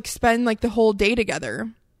 And just, like, spend, like, the whole day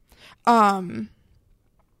together. What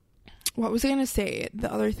was I going to say?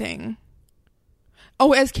 The other thing.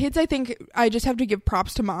 Oh, as kids, I think I just have to give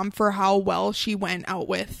props to Mom for how well she went out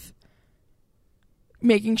with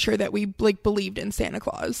making sure that we, like, believed in Santa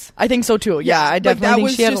Claus. I think so, too. Yeah, I definitely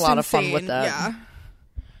think she had a lot of fun with that. Yeah.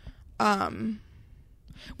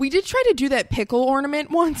 We did try to do that pickle ornament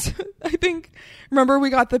once. I think. Remember, we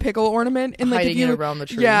got the pickle ornament and like hiding it around the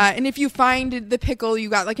tree. Yeah, and if you find the pickle, you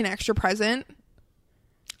got like an extra present.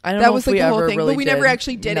 I don't know if we ever really did. But we never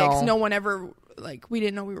actually did it because no one ever like we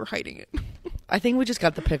didn't know we were hiding it. I think we just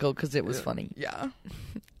got the pickle because it was funny. Yeah.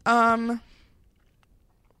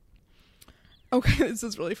 Okay, this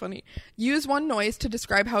is really funny. Use one noise to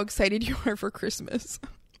describe how excited you are for Christmas.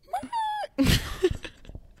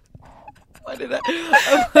 Why did that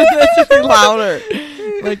should be louder?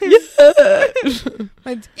 Like, yeah.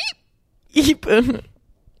 Mine's eep.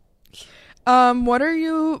 What are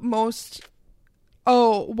you most...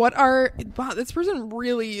 wow, this person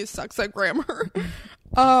really sucks at grammar.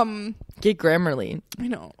 Get Grammarly. I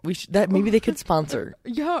know. Maybe they could sponsor.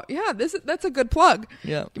 Yeah, that's a good plug.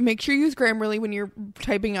 Yeah. Make sure you use Grammarly when you're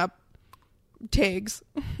typing up tags.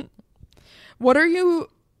 What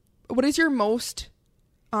is your most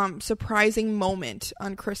surprising moment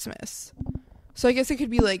on Christmas? So I guess it could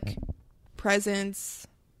be like presents.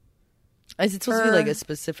 Is it supposed to be like a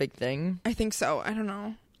specific thing? I think so. I don't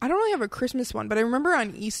know. I don't really have a Christmas one, but I remember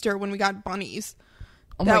on Easter when we got bunnies.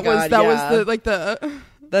 Oh my God, that was the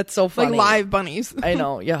that's so funny. Like live bunnies. I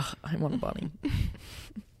know. Yeah, I want a bunny.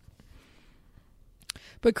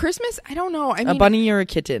 But Christmas, I don't know. I mean, a bunny or a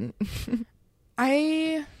kitten?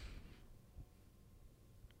 I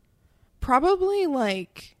probably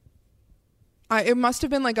like it must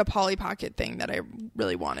have been like a Polly Pocket thing that I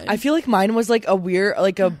really wanted. I feel like mine was like a weird,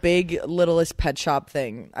 like a big Littlest Pet Shop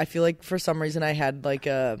thing. I feel like for some reason I had like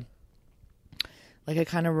I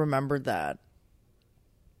kind of remembered that.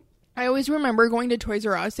 I always remember going to Toys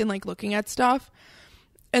R Us and like looking at stuff,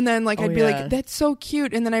 and then like I'd be like, "That's so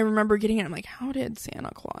cute," and then I remember getting it. I'm like, "How did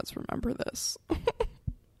Santa Claus remember this?"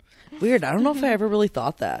 Weird. I don't know if I ever really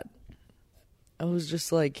thought that. I was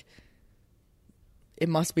just like, it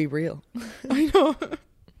must be real. I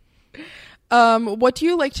know. What do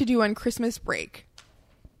you like to do on Christmas break?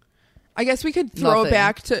 I guess we could throw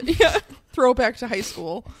back to high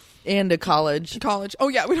school. And to college. College. Oh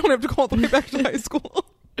yeah, we don't have to go all the way back to high school.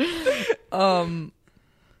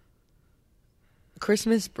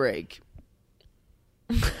 Christmas break.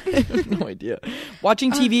 I have no idea.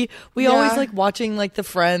 Watching TV. We always like watching like the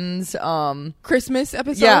Friends Christmas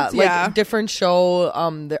episodes. Yeah, like different show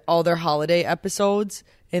all their holiday episodes,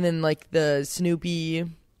 and then like the Snoopy.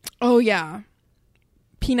 Oh yeah.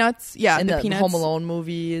 Peanuts. Yeah, and the Peanuts. Home Alone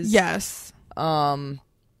movies. Yes. The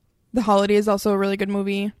Holiday is also a really good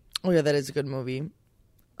movie. Oh yeah, that is a good movie.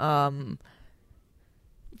 Family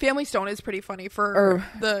Stone is pretty funny for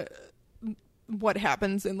what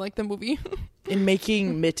happens in like the movie. In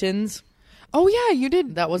making mittens. Oh yeah, you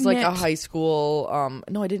did. That was like a high school.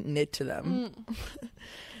 No, I didn't knit to them.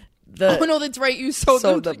 Oh no, that's right. You sewed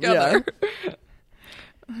them together. Yeah.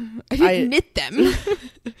 I didn't knit them.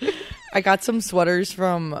 I got some sweaters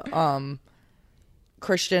from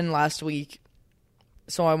Christian last week,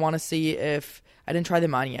 so I want to see if I didn't try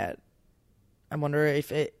them on yet. I wonder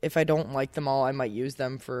if I don't like them all, I might use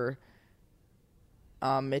them for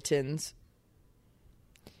mittens.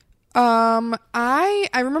 I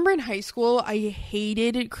remember in high school I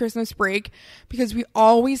hated Christmas break because we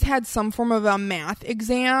always had some form of a math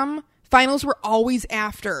exam. Finals were always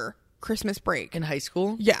after Christmas break. In high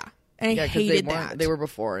school? Yeah. And I hated that. They were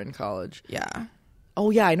before in college. Yeah. Oh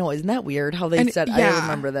yeah, I know. Isn't that weird how they said I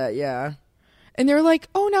remember that, yeah. And they're like,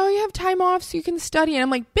 "Oh, now you have time off so you can study." And I'm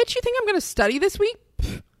like, "Bitch, you think I'm going to study this week?"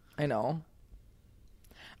 I know.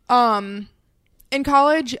 In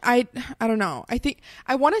college, I don't know. I think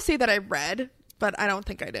I want to say that I read, but I don't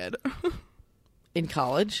think I did. In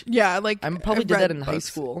college? Yeah, like I probably did that in high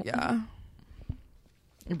school. Yeah.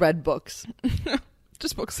 Read books.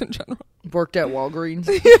 Just books in general. Worked at Walgreens.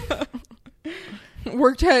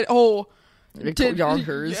 Worked at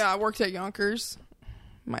Yonkers. Yeah, I worked at Yonkers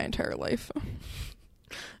my entire life.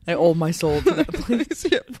 I owe my soul to that place.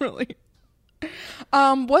 Yeah, really.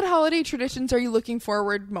 What holiday traditions are you looking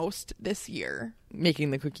forward most this year?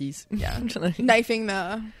 Making the cookies. Yeah. Knifing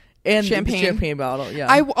the champagne. The champagne bottle,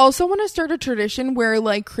 yeah. I also want to start a tradition where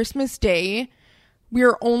like Christmas Day, we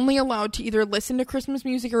are only allowed to either listen to Christmas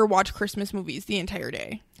music or watch Christmas movies the entire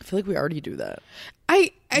day. I feel like we already do that.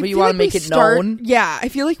 But you want to make it known? Yeah, I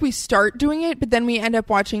feel like we start doing it, but then we end up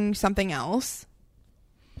watching something else.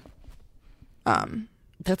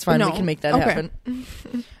 That's fine. We can make that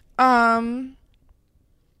happen.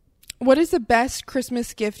 What is the best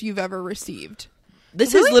Christmas gift you've ever received?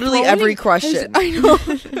 This is literally every question. I know.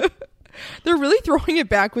 They're really throwing it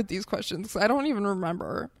back with these questions. I don't even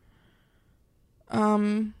remember. I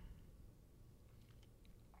mean,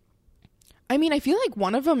 I feel like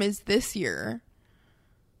one of them is this year.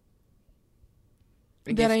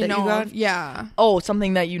 That I know of. Yeah. Oh,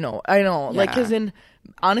 something that you know. I know. Yeah. Like, because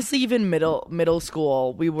honestly, even middle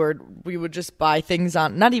school, we would just buy things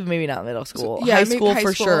on, maybe not middle school. Yeah, high school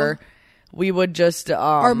for sure. We would just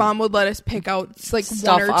our mom would let us pick out like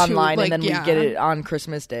stuff one or online, two, like, and then we'd get it on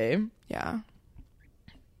Christmas Day. Yeah.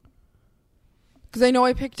 Because I know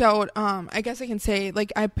I picked out, I guess I can say,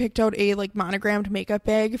 like, I picked out a, like, monogrammed makeup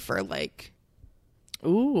bag for, like,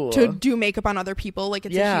 ooh, to do makeup on other people. Like,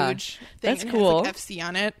 it's a huge thing. That's and cool. It has, like, FC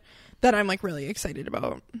on it that I'm, like, really excited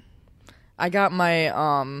about. I got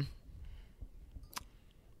my,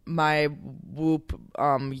 my Whoop,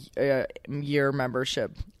 year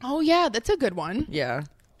membership. Oh, yeah, that's a good one. Yeah.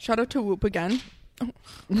 Shout out to Whoop again. Oh.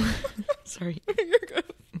 Sorry. You're good.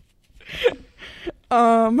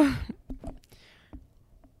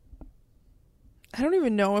 I don't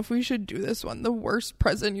even know if we should do this one. The worst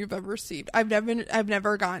present you've ever received. I've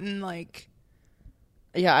never gotten like.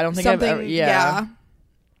 Yeah, I don't think something, I've ever. Yeah.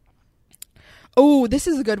 Oh, this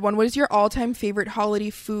is a good one. What is your all-time favorite holiday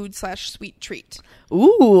food / sweet treat?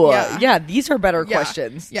 Ooh, yeah. These are better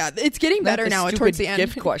questions. Yeah, it's getting better now towards the end.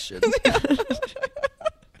 Gift questions.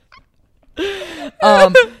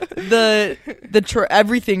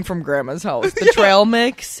 Everything from Grandma's house. The trail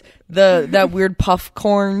mix. That weird puff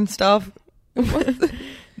corn stuff.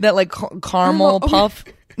 That like caramel puff.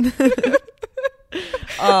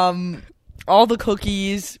 All the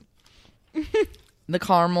cookies, the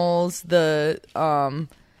caramels, the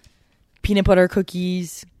peanut butter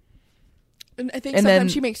cookies. And I think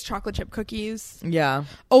sometimes she makes chocolate chip cookies. Yeah.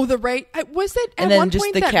 Oh, was it at one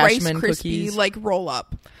point that Rice Krispie cookies. like roll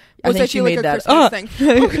up? I think she made like that. Christmas thing.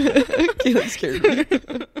 That scared me.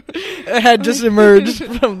 It had just emerged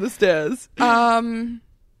from the stairs.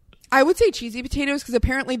 I would say cheesy potatoes because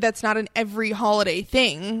apparently that's not an every holiday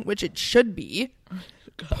thing, which it should be.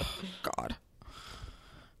 God.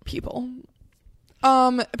 People.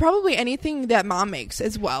 Probably anything that Mom makes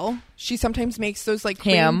as well. She sometimes makes those like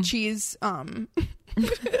cream ham cheese.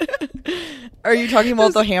 Are you talking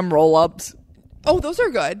about the ham roll-ups? Oh, those are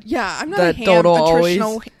good. Yeah, I'm not That a Dodo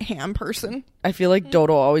traditional ham person. I feel like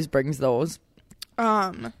Dodo always brings those.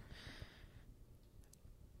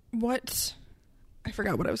 What? I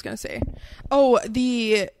forgot what I was gonna say. Oh,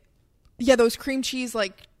 those cream cheese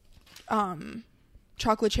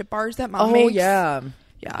chocolate chip bars that Mom makes. Oh Yeah.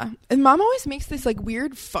 And Mom always makes this like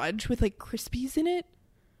weird fudge with like Crispies in it.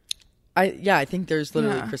 I think there's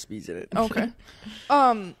literally Crispies in it. Okay.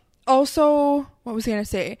 Also, what was I gonna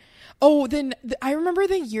say? Oh, then I remember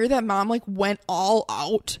the year that Mom like went all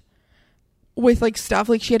out with like stuff.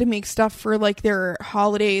 Like she had to make stuff for like their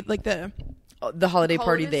holiday, like the holiday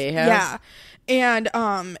party they have. Yeah. And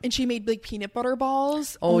she made like peanut butter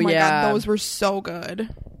balls. Oh my yeah, God, those were so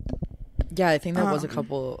good. Yeah, I think that was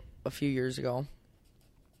a few years ago.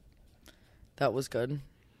 That was good.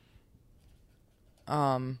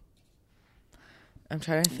 I'm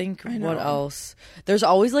trying to think what else. There's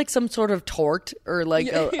always like some sort of tort or like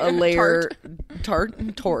a layer tort.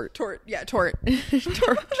 Yeah, tort.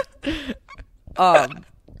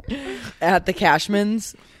 At the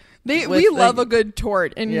Cashman's. We love a good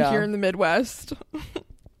tort here in the Midwest.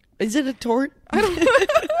 Is it a tort? I don't know.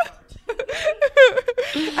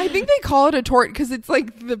 I think they call it a tort because it's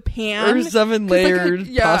like the pan or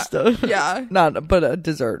 7-layered pasta. Yeah, but a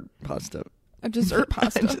dessert pasta. A dessert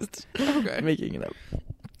pasta. Just making it up.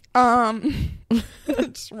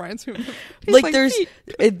 It just reminds me of like there's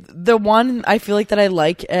the one I feel like that I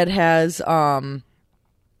like. It has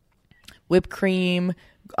whipped cream,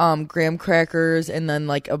 graham crackers, and then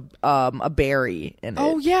like a berry in it.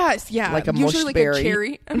 Oh yes, yeah, like a usually mushed like berry. a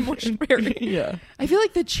cherry, a mushed berry. Yeah, I feel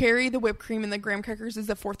like the cherry, the whipped cream, and the graham crackers is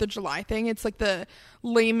the 4th of July thing. It's like the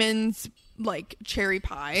layman's like cherry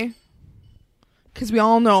pie, because we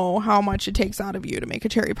all know how much it takes out of you to make a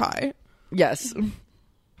cherry pie. Yes.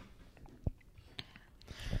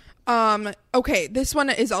 Okay, this one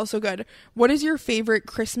is also good. What is your favorite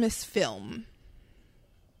Christmas film?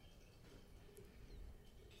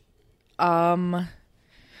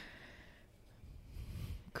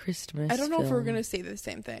 Christmas. I don't know film. if we're gonna say the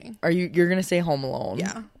same thing. You're gonna say Home Alone?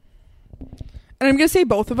 Yeah. And I'm gonna say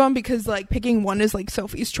both of them because like picking one is like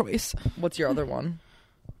Sophie's choice. What's your other one?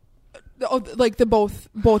 Like both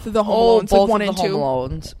of the Home Alones, both like 1 of and the 2. Home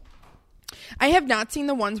Alones. I have not seen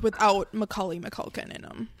the ones without Macaulay Culkin in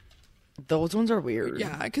them. Those ones are weird.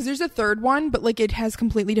 Yeah, because there's a third one, but like it has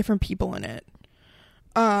completely different people in it.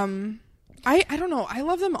 I don't know. I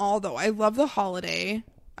love them all though. I love The Holiday.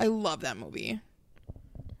 I love that movie.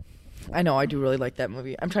 I know. I do really like that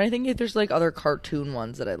movie. I'm trying to think if there's like other cartoon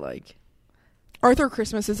ones that I like. Arthur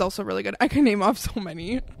Christmas is also really good. I can name off so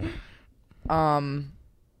many. I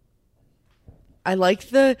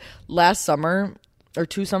liked the last summer or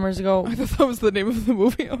 2 summers ago. I thought that was the name of the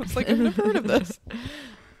movie. I was like, I've never heard of this.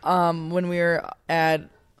 When we were at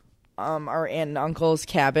our aunt and uncle's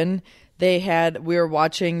cabin, we were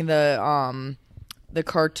watching the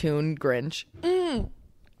cartoon Grinch.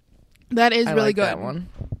 That is I really like good. That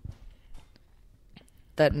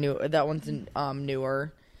one. That one's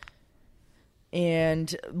newer.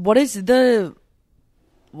 And what is the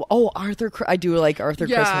Arthur? I do like Arthur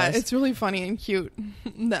Christmas. Yeah, it's really funny and cute.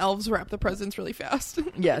 The elves wrap the presents really fast.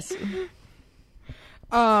 Yes.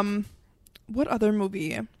 What other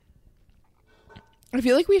movie? I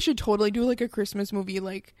feel like we should totally do like a Christmas movie,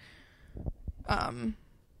 like,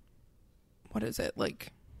 what is it?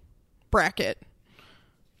 Like, bracket.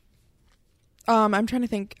 I'm trying to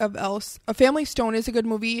think of else. A Family Stone is a good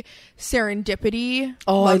movie. Serendipity.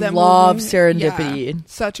 Oh, I love Serendipity. Yeah,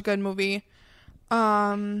 such a good movie.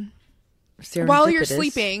 While You're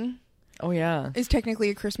Sleeping. Oh yeah, is technically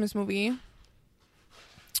a Christmas movie.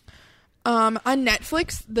 On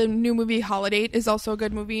Netflix, the new movie Holiday is also a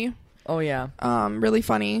good movie. Oh yeah. Really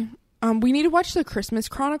funny. We need to watch the Christmas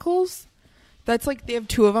Chronicles. That's like they have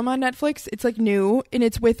 2 of them on Netflix. It's like new and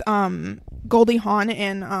it's with Goldie Hawn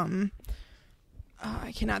and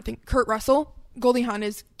I cannot think. Kurt Russell. Goldie Hawn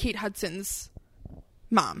is Kate Hudson's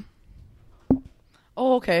mom.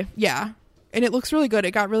 Oh okay. Yeah, and it looks really good.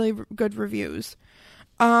 It got really good reviews.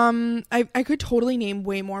 I could totally name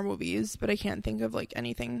way more movies, but I can't think of like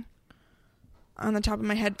anything on the top of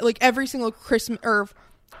my head. Like every single Christmas or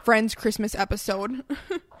Friends Christmas episode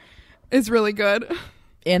is really good.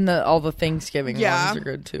 And all the Thanksgiving ones are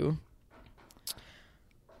good too.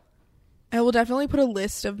 I will definitely put a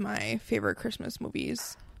list of my favorite Christmas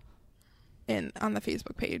movies on the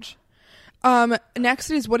Facebook page. Next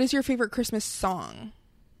is, what is your favorite Christmas song?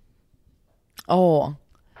 Oh,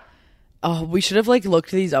 we should have like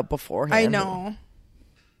looked these up beforehand. I know.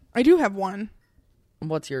 I do have one.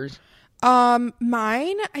 What's yours?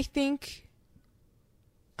 Mine, I think.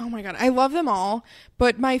 Oh my God. I love them all.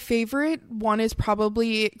 But my favorite one is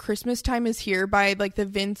probably Christmas Time Is Here by like the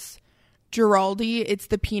Vince Giraldi. It's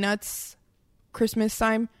the Peanuts Christmas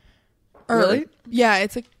time. Really? Yeah,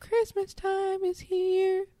 it's like Christmas time is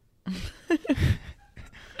here.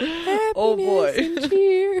 Oh boy. And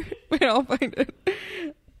cheer. Wait, I'll find it.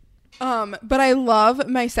 But I love,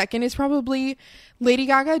 my second is probably Lady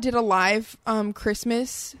Gaga did a live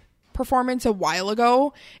Christmas performance a while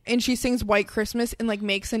ago, and she sings White Christmas and like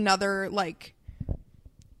makes another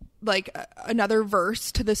another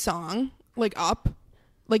verse to the song, like up,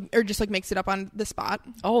 like, or just like makes it up on the spot.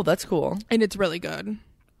 Oh, that's cool. And it's really good.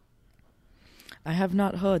 I have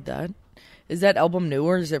not heard that. Is that album new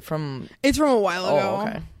or is it from? It's from a while ago. Oh,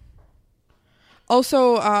 okay.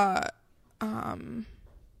 Also,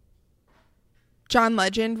 John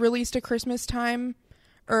Legend released a Christmas time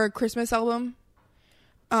or a Christmas album.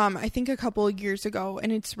 I think a couple of years ago,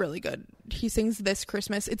 and it's really good. He sings This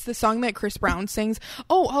Christmas. It's the song that Chris Brown sings.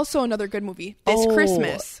 Oh, also another good movie, This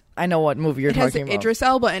Christmas. I know what movie you're talking about. It has Idris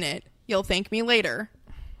Elba in it. You'll thank me later.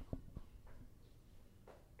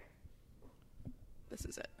 This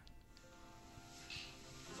is it.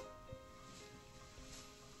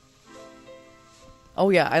 Oh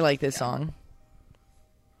yeah, I like this song.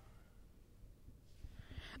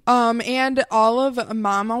 And all of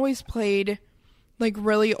Mom always played like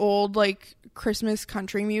really old like Christmas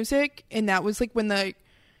country music, and that was like when the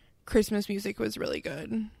Christmas music was really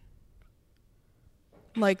good.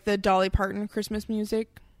 Like the Dolly Parton Christmas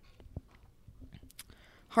music.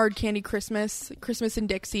 Hard Candy Christmas, Christmas in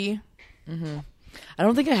Dixie. Mm-hmm. I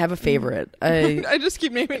don't think I have a favorite. I just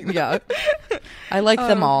keep naming them. Yeah. I like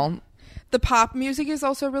them all. The pop music is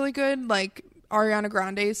also really good, like Ariana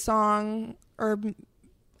Grande's song or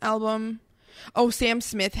album. Oh, Sam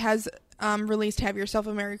Smith has released "Have Yourself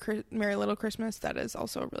a Merry Little Christmas." That is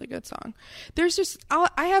also a really good song. There's just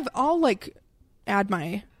I'll like add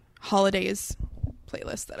my holidays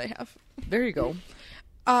playlist that I have. There you go.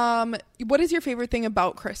 What is your favorite thing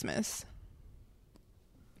about Christmas?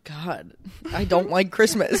 God, I don't like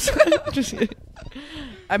Christmas. Just kidding.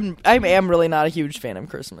 I am really not a huge fan of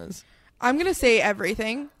Christmas. I'm gonna say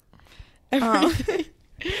everything. Everything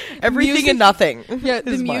Music, and nothing. Yeah,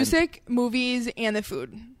 the music, movies, and the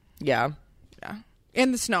food. Yeah.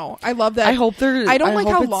 And the snow. I love that. I don't like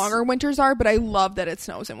how long our winters are, but I love that it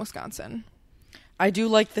snows in Wisconsin. I do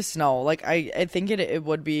like the snow. Like I think it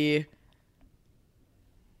would be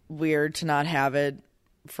weird to not have it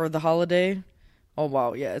for the holiday. Oh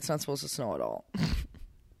wow, yeah, it's not supposed to snow at all.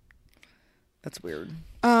 That's weird.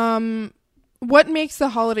 What makes the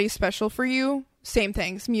holiday special for you? Same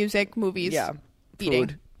things: music, movies,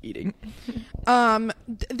 eating.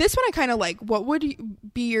 This one I kind of like. What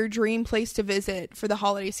would be your dream place to visit for the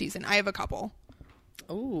holiday season? I have a couple.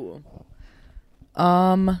 Ooh.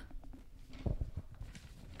 I'm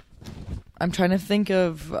trying to think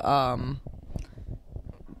of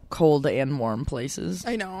cold and warm places.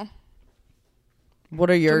 I know.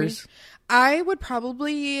 What are yours? I would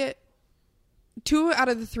probably 2 out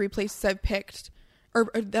of the 3 places I've picked, or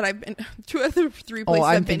that I've been. 2 out of the 3 places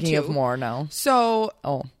I've been to. I'm thinking of more now. So,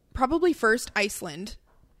 probably first Iceland.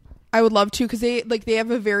 I would love to because they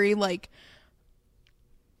have a very like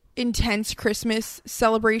intense Christmas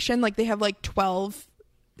celebration. Like they have like 12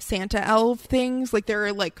 Santa elf things. Like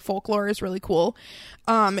their like folklore is really cool.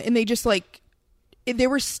 And they just like they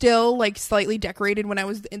were still like slightly decorated when I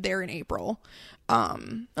was there in April.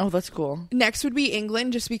 Oh, that's cool. Next would be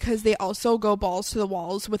England, just because they also go balls to the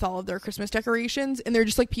walls with all of their Christmas decorations, and they're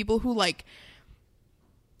just like people who like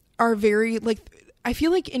are very like, I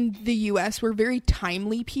feel like in the US we're very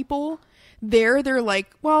timely people. They're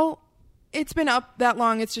like, well, it's been up that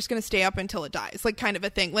long, it's just gonna stay up until it dies, like kind of a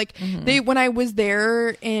thing. Like when I was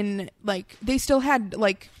there in like, they still had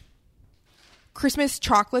like Christmas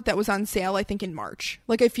chocolate that was on sale, I think in March.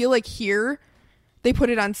 Like I feel like here they put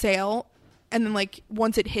it on sale, and then like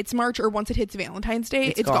once it hits March or once it hits Valentine's Day,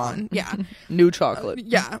 it's gone. Yeah. New chocolate.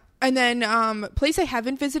 Yeah. And then place I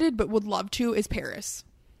haven't visited but would love to is Paris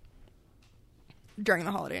during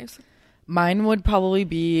the holidays. Mine would probably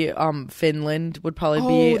be Finland would probably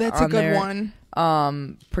be. Oh, that's a good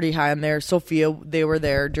one. Pretty high on there. Sofia, they were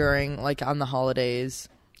there during like on the holidays.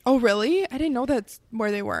 Oh, really? I didn't know that's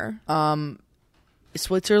where they were.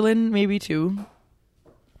 Switzerland maybe too.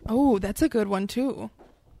 Oh, that's a good one too.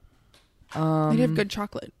 They have good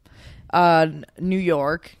chocolate. New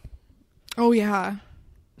York. Oh yeah.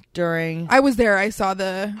 I was there. I saw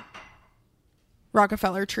the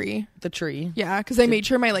Rockefeller tree. The tree. Yeah, because I made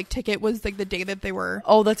sure my like ticket was like the day that they were.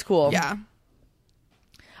 Oh, that's cool. Yeah.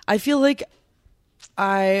 I feel like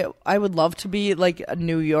I would love to be like a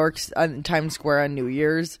New York's Times Square on New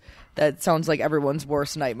Year's. That sounds like everyone's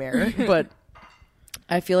worst nightmare, but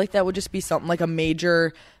I feel like that would just be something like a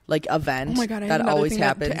major like event that always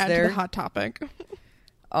happens to add there. To the hot topic.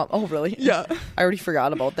 Oh, really? Yeah. I already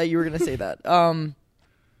forgot about that. You were going to say that.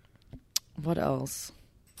 What else?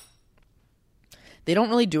 They don't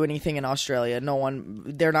really do anything in Australia.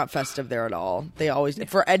 They're not festive there at all. They always,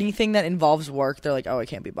 for anything that involves work, they're like, oh, I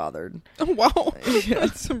can't be bothered. Oh, wow.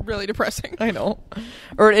 That's really depressing. I know.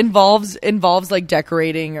 Or it involves like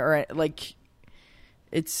decorating or like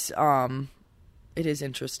it is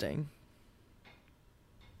interesting.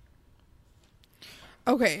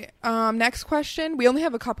 Okay. Next question. We only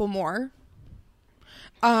have a couple more.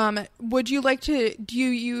 Would you like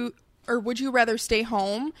to, or would you rather stay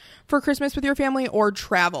home for Christmas with your family or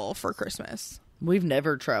travel for Christmas? We've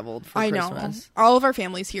never traveled for Christmas. I know. All of our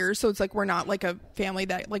family's here, so it's like we're not like a family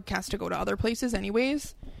that like has to go to other places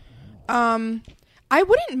anyways. I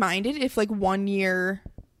wouldn't mind it if like one year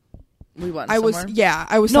we went somewhere.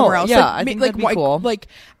 I was somewhere else. Yeah, like, I think like, that'd be cool. Like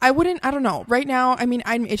I don't know. Right now, I mean,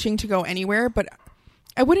 I'm itching to go anywhere, but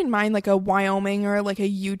I wouldn't mind like a Wyoming or like a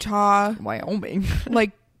Utah. Wyoming.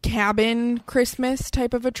 Like cabin Christmas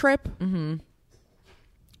type of a trip. Mm-hmm.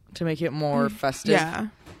 To make it more festive. Yeah.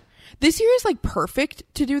 This year is like perfect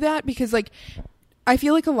to do that because like I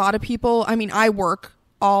feel like a lot of people, I mean, I work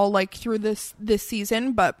all like through this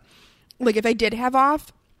season, but like if I did have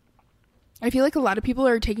off, I feel like a lot of people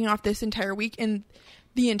are taking off this entire week and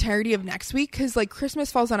the entirety of next week because like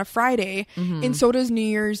Christmas falls on a Friday and so does New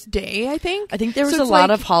Year's Day. I think there was a lot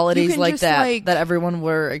of holidays like that that everyone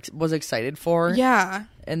was excited for. Yeah,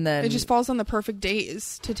 and then it just falls on the perfect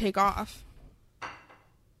days to take off.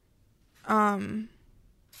 When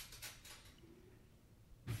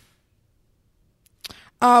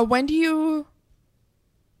do you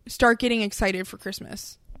start getting excited for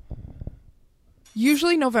Christmas?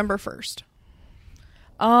 Usually November 1st.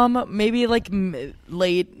 Maybe like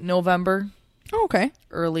late November. Oh, okay.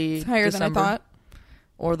 Early it's higher December, than I thought.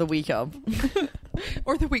 Or the week of.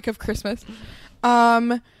 Or the week of Christmas.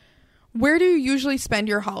 Where do you usually spend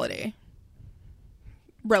your holiday?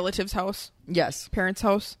 Relative's house? Yes. Parents'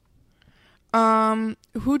 house?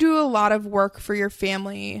 Who do a lot of work for your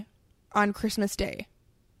family on Christmas Day?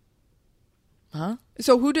 Huh?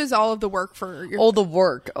 So who does all of the work for your... Oh, the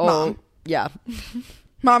work. Oh, Mom. Yeah.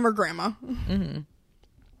 Mom or grandma. Mm-hmm.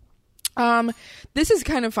 This is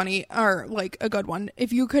kind of funny, or like a good one.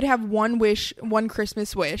 If you could have one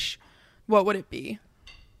Christmas wish, what would it be?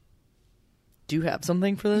 Do you have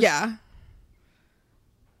something for this? Yeah.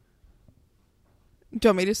 Do you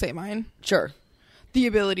want me to say mine? Sure. The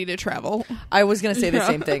ability to travel. I was going to say the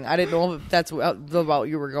same thing. I didn't know if that's about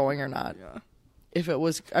you were going or not. Yeah. If it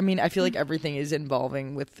was, I mean, I feel like everything is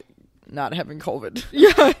involving with not having COVID.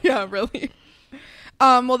 Yeah, really.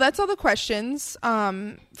 Well, that's all the questions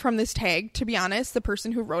from this tag. To be honest, the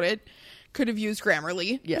person who wrote it could have used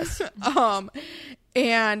Grammarly. Yes.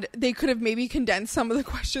 And they could have maybe condensed some of the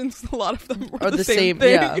questions. A lot of them were the same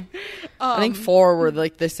thing. Yeah. I think 4 were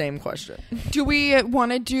like the same question. Do we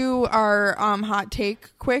want to do our hot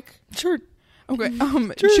take quick? Sure. Okay.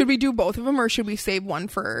 Sure. Should we do both of them or should we save one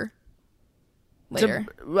for later?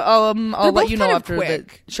 I'll let you know after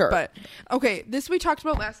quick, sure. But okay, this we talked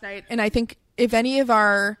about last night, and I think if any of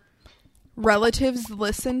our relatives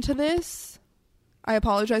listen to this, I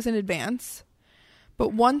apologize in advance.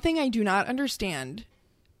 But one thing I do not understand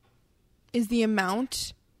is the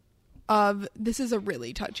amount of, this is a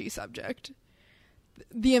really touchy subject,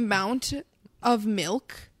 the amount of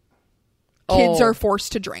milk kids are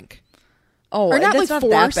forced to drink. Oh, or not that's like not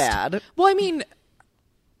forced. that bad. Well, I mean,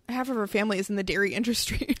 half of our family is in the dairy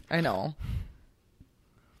industry. I know.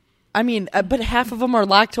 I mean, but half of them are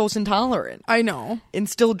lactose intolerant. I know. And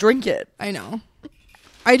still drink it. I know.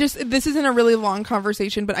 This isn't a really long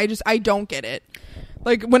conversation, but I don't get it.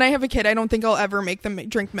 Like, when I have a kid, I don't think I'll ever make them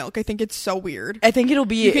drink milk. I think it's so weird. I think it'll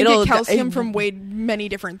be... You can get calcium from many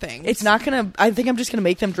different things. It's not gonna... I think I'm just gonna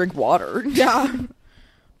make them drink water. Yeah.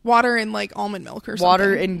 Water and, like, almond milk or something.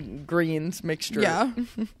 Water and greens mixture. Yeah.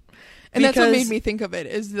 And that's what made me think of it,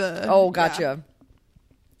 is the... Oh, gotcha. Yeah.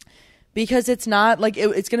 Because it's not, like...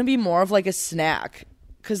 It's gonna be more of, like, a snack.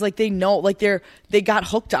 Because, like, they know... Like, they got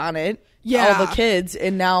hooked on it. Yeah. All the kids,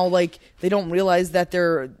 and now like they don't realize that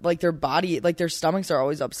their body, like their stomachs are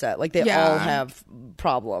always upset. Like they all have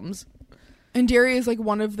problems. And dairy is like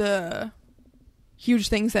one of the huge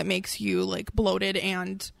things that makes you like bloated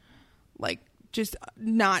and like just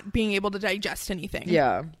not being able to digest anything.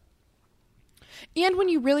 Yeah. And when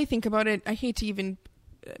you really think about it, I hate to even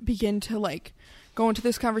begin to like go into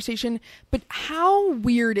this conversation, but how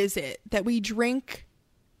weird is it that we drink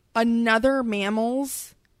another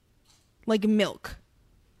mammal's like milk.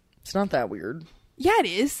 It's not that weird. Yeah, it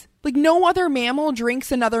is. Like no other mammal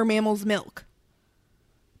drinks another mammal's milk.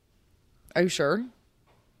 Are you sure?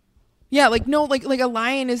 Yeah, like no, like a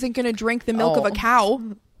lion isn't gonna drink the milk of a cow.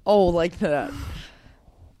 Oh, like that.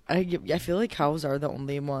 I feel like cows are the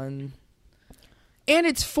only one. And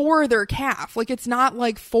it's for their calf. Like it's not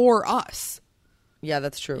like for us. Yeah,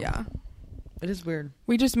 that's true. Yeah. It is weird.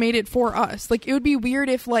 We just made it for us. Like it would be weird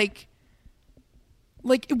if like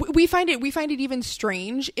we find it even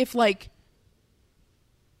strange if like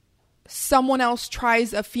someone else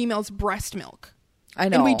tries a female's breast milk. I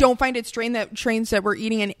know. And we don't find it strange that we're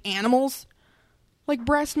eating an animal's like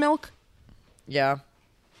breast milk. Yeah.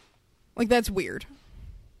 Like that's weird.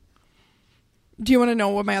 Do you want to know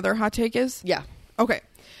what my other hot take is? Yeah. Okay.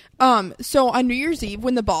 So on New Year's Eve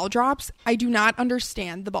when the ball drops, I do not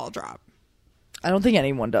understand the ball drop. I don't think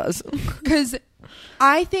anyone does. Because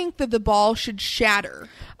I think that the ball should shatter.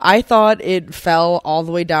 I thought it fell all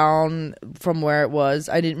the way down from where it was.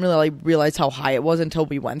 I didn't really realize how high it was until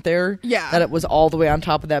we went there. Yeah. That it was all the way on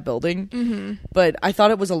top of that building. Mm-hmm. But I thought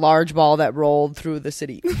it was a large ball that rolled through the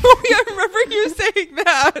city. Oh, yeah, I remember you saying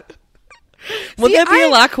that. Wouldn't that be a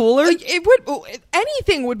lot cooler? Like, it would.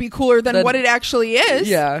 Anything would be cooler than what it actually is.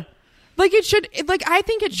 Yeah. Like it should. Like I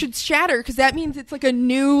think it should shatter because that means it's like a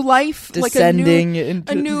new life, descending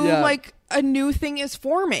like a new thing is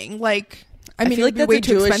forming. Like I mean, feel like it'd be that's way a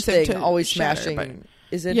too Jewish expensive thing. to Always shatter, smashing.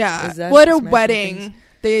 but- Is it? Yeah. Is that well, at a smashing wedding, things?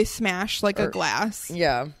 they smash like a glass.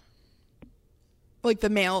 Yeah. Like the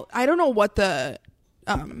male. I don't know what the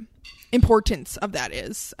importance of that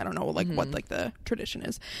is. I don't know like what like the tradition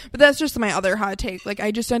is. But that's just my other hot take. Like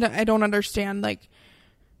I don't understand like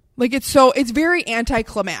it's very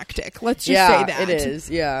anticlimactic. Let's just say that. It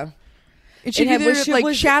is. Yeah. It should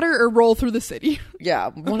either shatter or roll through the city. Yeah,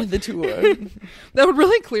 one of the two. That would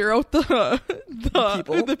really clear out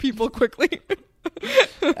the people quickly.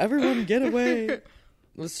 Everyone get away.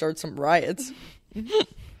 Let's start some riots.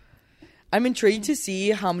 I'm intrigued to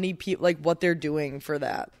see how many people, like, what they're doing for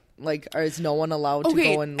that. Like, is no one allowed to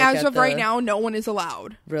go and look as of right now, no one is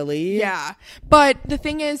allowed. Really? Yeah. But the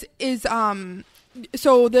thing is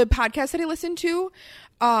so the podcast that I listened to,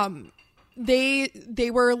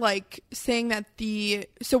 they were like saying that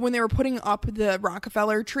so when they were putting up the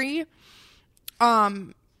Rockefeller tree,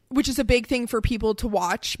 which is a big thing for people to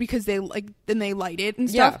watch because they light it and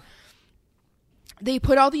stuff. Yeah. They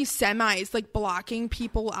put all these semis like blocking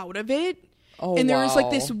people out of it. Oh, and there was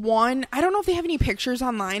like this one, I don't know if they have any pictures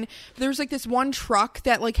online, but there was like this one truck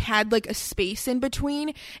that like had like a space in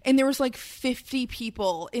between, and there was like 50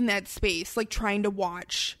 people in that space like trying to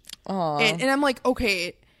watch it. And I'm like,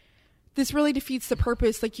 okay, this really defeats the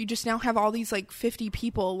purpose. Like you just now have all these like 50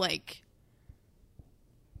 people like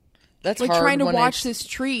that's like hard trying to watch this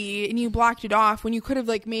tree, and you blocked it off when you could have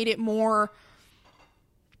like made it more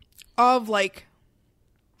of like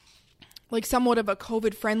somewhat of a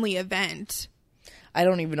COVID friendly event. I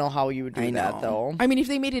don't even know how you would do that though. I mean, if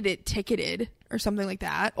they made it ticketed or something like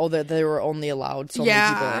that. Oh, that they were only allowed so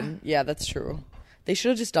many people in. Yeah, that's true. They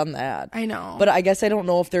should have just done that. I know. But I guess I don't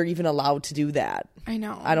know if they're even allowed to do that. I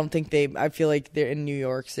know. I don't think I feel like they're in New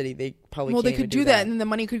York City. They probably well, can't they could do that, and then the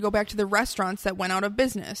money could go back to the restaurants that went out of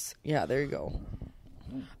business. Yeah, there you go.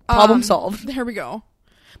 Problem solved. There we go.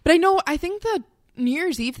 But I think the New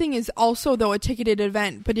Year's Eve thing is also, though, a ticketed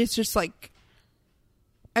event, but it's just like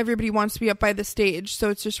everybody wants to be up by the stage, so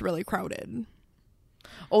it's just really crowded.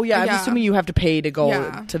 Oh, yeah. I'm assuming you have to pay to go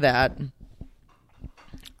to that.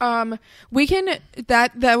 We can,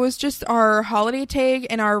 that was just our holiday tag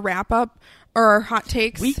and our wrap up, or our hot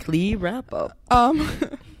takes. Weekly wrap up.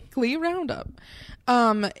 Weekly roundup.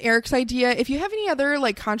 Erik's idea. If you have any other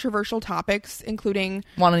like controversial topics, including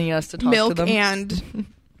wanting us to talk milk to them and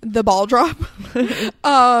the ball drop,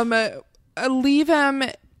 leave them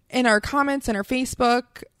in our comments and our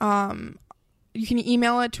Facebook. You can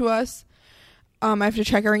email it to us. I have to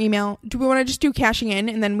check our email. Do we want to just do cashing in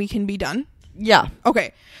and then we can be done? Yeah.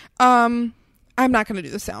 Okay. I'm not going to do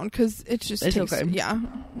the sound because it's okay. Yeah.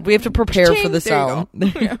 We have to prepare for the sound.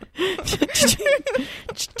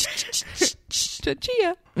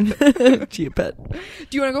 Chia. Chia pet.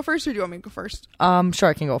 Do you want to go first or do you want me to go first? Sure,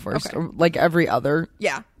 I can go first. Okay. Like every other.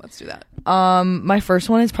 Yeah, let's do that. My first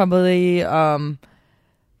one is probably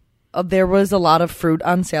there was a lot of fruit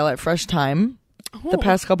on sale at Fresh Time the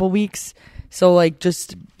past couple weeks. So like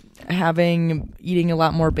just eating a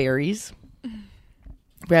lot more berries.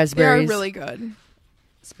 Raspberries. They are really good.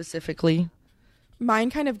 Specifically.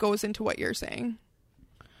 Mine kind of goes into what you're saying.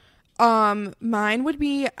 Mine would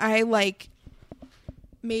be I like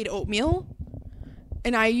made oatmeal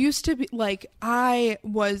And I used to be like, I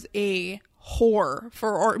was a whore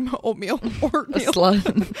for oatmeal. A slut.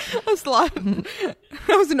 A slut.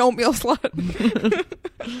 I was an oatmeal slut.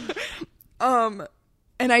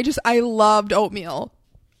 And I loved oatmeal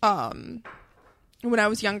when I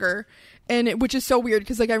was younger. And which is so weird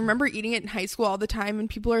because, like, I remember eating it in high school all the time, and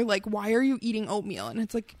people are like, why are you eating oatmeal? And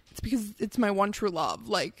it's like, it's because it's my one true love.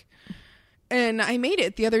 Like, and I made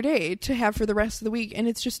it the other day to have for the rest of the week, and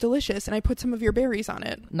it's just delicious. And I put some of your berries on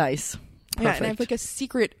it. Nice. Perfect. Yeah, and I have like a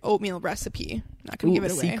secret oatmeal recipe. Not gonna give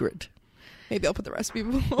it away. Secret. Maybe I'll put the recipe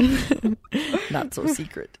below. Not so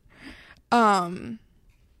secret. Oh,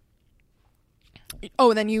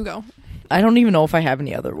 then you go. I don't even know if I have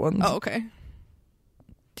any other ones. Oh, okay.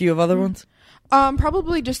 Do you have other ones?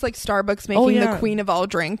 Probably just like Starbucks making the queen of all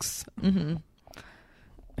drinks. Mm-hmm.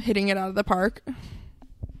 Hitting it out of the park.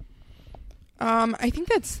 I think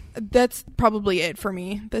that's probably it for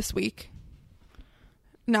me this week.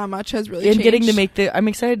 Not much has really changed. And getting to make I'm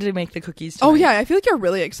excited to make the cookies tonight. Oh yeah, I feel like you're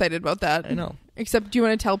really excited about that. I know. Except, do you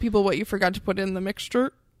want to tell people what you forgot to put in the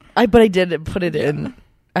mixture? But I did put it in.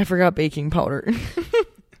 I forgot baking powder.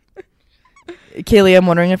 Kaylee, I'm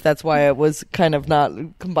wondering if that's why it was kind of not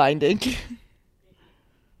combining.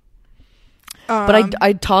 But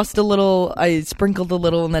I tossed a little, I sprinkled a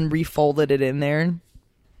little, and then refolded it in there.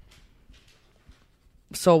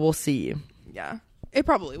 So we'll see. Yeah. It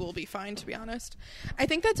probably will be fine, to be honest. I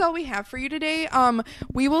think that's all we have for you today.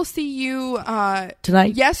 We will see you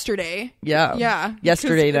tonight. Yesterday. Yeah. Yeah.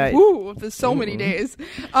 Yesterday night. Woo, there's so many days.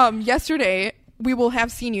 Yesterday, we will have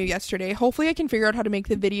seen you yesterday. Hopefully I can figure out how to make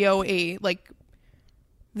the video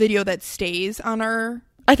video that stays on our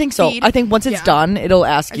I think so. feed. I think once it's done, it'll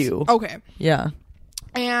ask you. Okay. Yeah.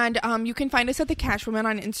 And you can find us at The Cash Woman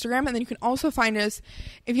on Instagram. And then you can also find us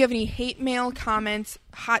if you have any hate mail, comments,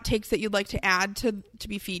 hot takes that you'd like to add to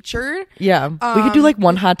be featured. Yeah. We could do like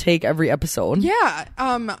one hot take every episode. Yeah.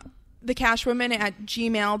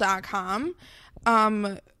 thecashwoman@gmail.com.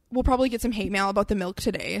 We'll probably get some hate mail about the milk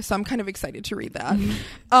today. So I'm kind of excited to read that.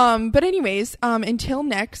 But anyways, until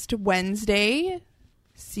next Wednesday,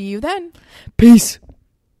 see you then. Peace.